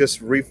just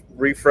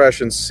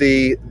refresh and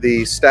see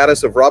the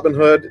status of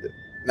Robinhood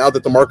now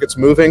that the market's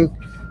moving.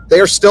 They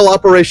are still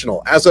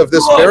operational as of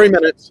this very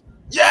minute.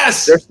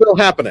 Yes, they're still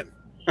happening.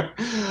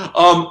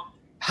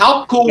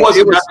 How cool was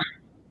it?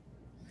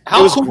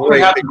 How cool was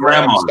it having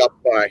Graham on? Stop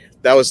by.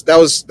 That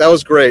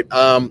was great.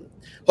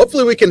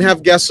 Hopefully we can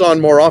have guests on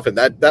more often.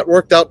 That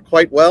worked out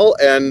quite well,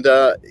 and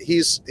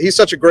he's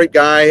such a great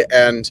guy,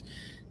 and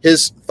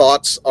his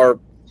thoughts are.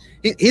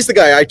 He's the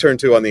guy I turn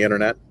to on the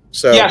internet.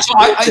 So yeah. So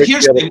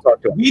here's the thing.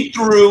 We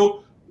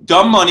threw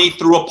Dumb Money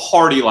threw a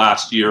party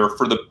last year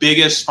for the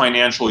biggest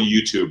financial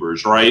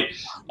YouTubers, right?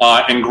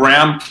 And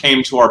Graham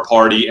came to our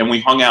party, and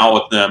we hung out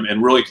with them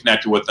and really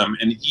connected with them.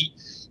 And he,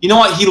 you know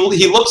what?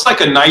 He looks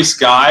like a nice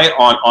guy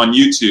on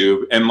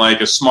YouTube and like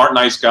a smart,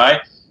 nice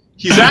guy.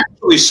 He's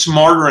actually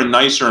smarter and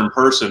nicer in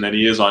person than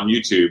he is on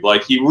YouTube.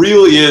 Like, he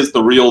really is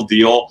the real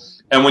deal.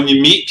 And when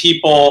you meet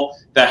people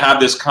that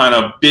have this kind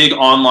of big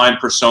online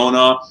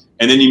persona,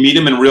 and then you meet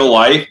them in real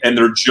life and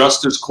they're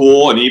just as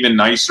cool and even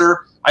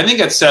nicer, I think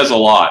it says a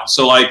lot.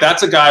 So, like,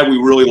 that's a guy we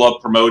really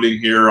love promoting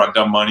here on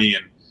Dumb Money.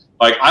 And,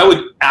 like, I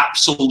would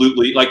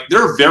absolutely, like,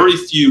 there are very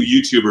few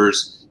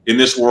YouTubers in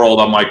this world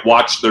I'm like,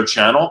 watch their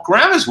channel.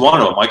 Graham is one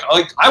of them. Like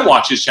I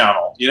watch his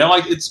channel. You know,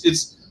 like,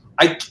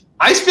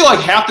 I feel like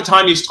half the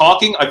time he's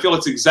talking, I feel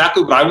it's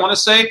exactly what I want to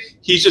say.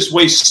 He's just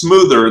way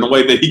smoother in the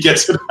way that he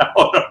gets it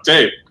out on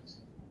tape.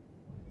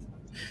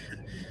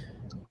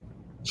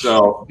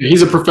 So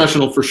he's a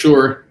professional for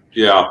sure.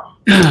 Yeah.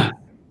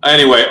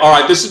 Anyway, all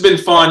right. This has been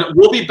fun.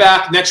 We'll be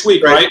back next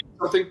week, right?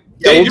 Something.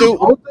 Yeah,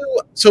 we'll do.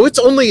 So it's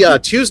only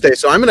Tuesday,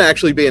 so I'm going to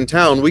actually be in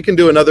town. We can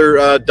do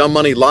another Dumb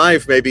Money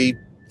Live maybe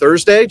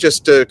Thursday,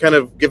 just to kind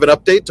of give an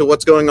update to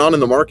what's going on in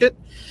the market.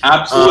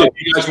 Absolutely. If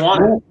you guys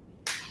want it.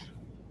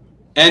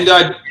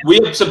 And we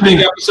have some big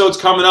episodes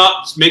coming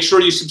up. Make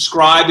sure you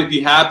subscribe if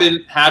you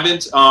haven't.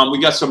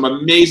 We got some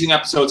amazing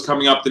episodes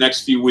coming up the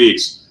next few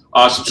weeks.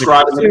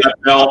 Subscribe to that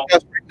bell.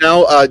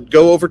 Now,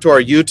 go over to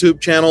our YouTube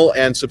channel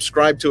and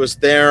subscribe to us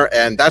there,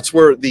 and that's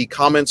where the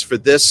comments for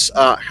this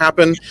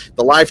happen.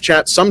 The live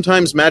chat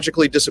sometimes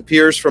magically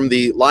disappears from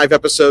the live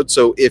episode,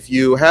 so if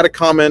you had a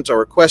comment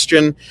or a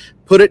question,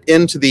 put it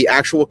into the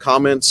actual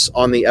comments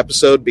on the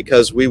episode,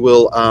 because we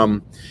will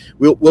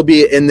we'll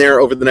be in there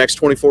over the next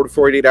 24 to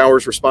 48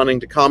 hours responding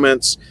to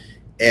comments,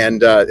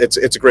 and it's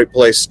a great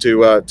place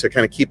to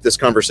kind of keep this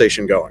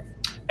conversation going.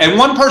 And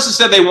one person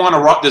said they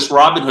want this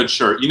Robinhood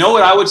shirt. You know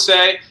what I would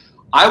say?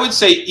 I would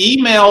say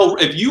email,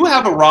 if you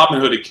have a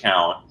Robinhood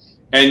account,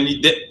 and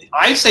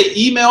I say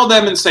email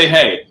them and say,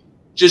 hey,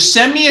 just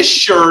send me a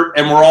shirt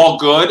and we're all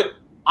good.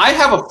 I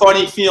have a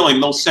funny feeling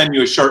they'll send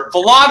you a shirt.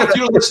 Vlad, if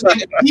you're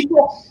listening,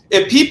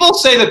 if people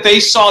say that they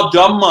saw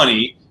Dumb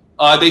Money,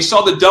 they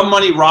saw the Dumb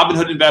Money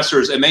Robinhood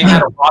investors, and they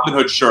had a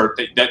Robinhood shirt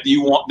that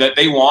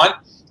they want,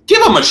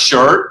 give them a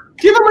shirt.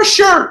 Give them a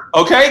shirt,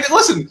 okay?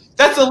 Listen,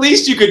 that's the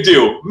least you could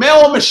do.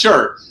 Mail them a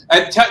shirt.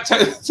 And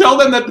tell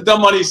them that the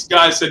Dumb Money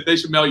guys said they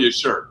should mail you a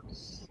shirt.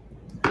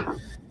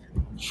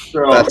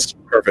 So, that's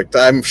perfect.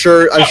 I'm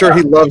sure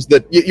he loves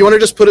that. You want to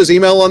just put his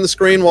email on the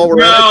screen while we're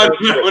No.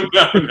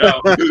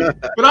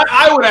 But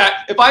I would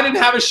ask, if I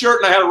didn't have a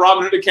shirt and I had a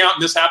Robinhood account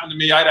and this happened to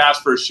me, I'd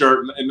ask for a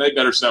shirt, and they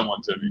better send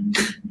one to me.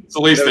 It's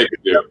the least they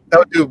could do. That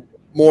would do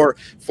more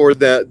for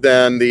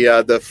than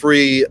the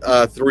free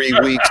 3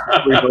 weeks,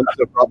 3 months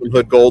of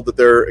Robinhood Gold that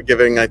they're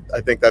giving. I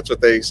think that's what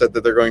they said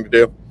that they're going to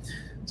do.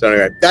 So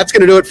anyway, that's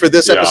going to do it for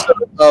this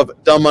episode of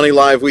Dumb Money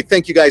Live. We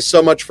thank you guys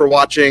so much for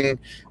watching.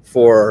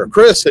 For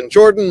Chris and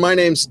Jordan, my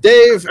name's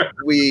Dave.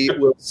 We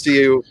will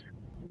see you.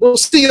 We'll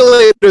see you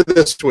later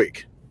this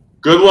week.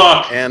 Good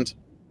luck. And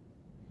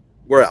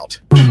we're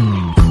out.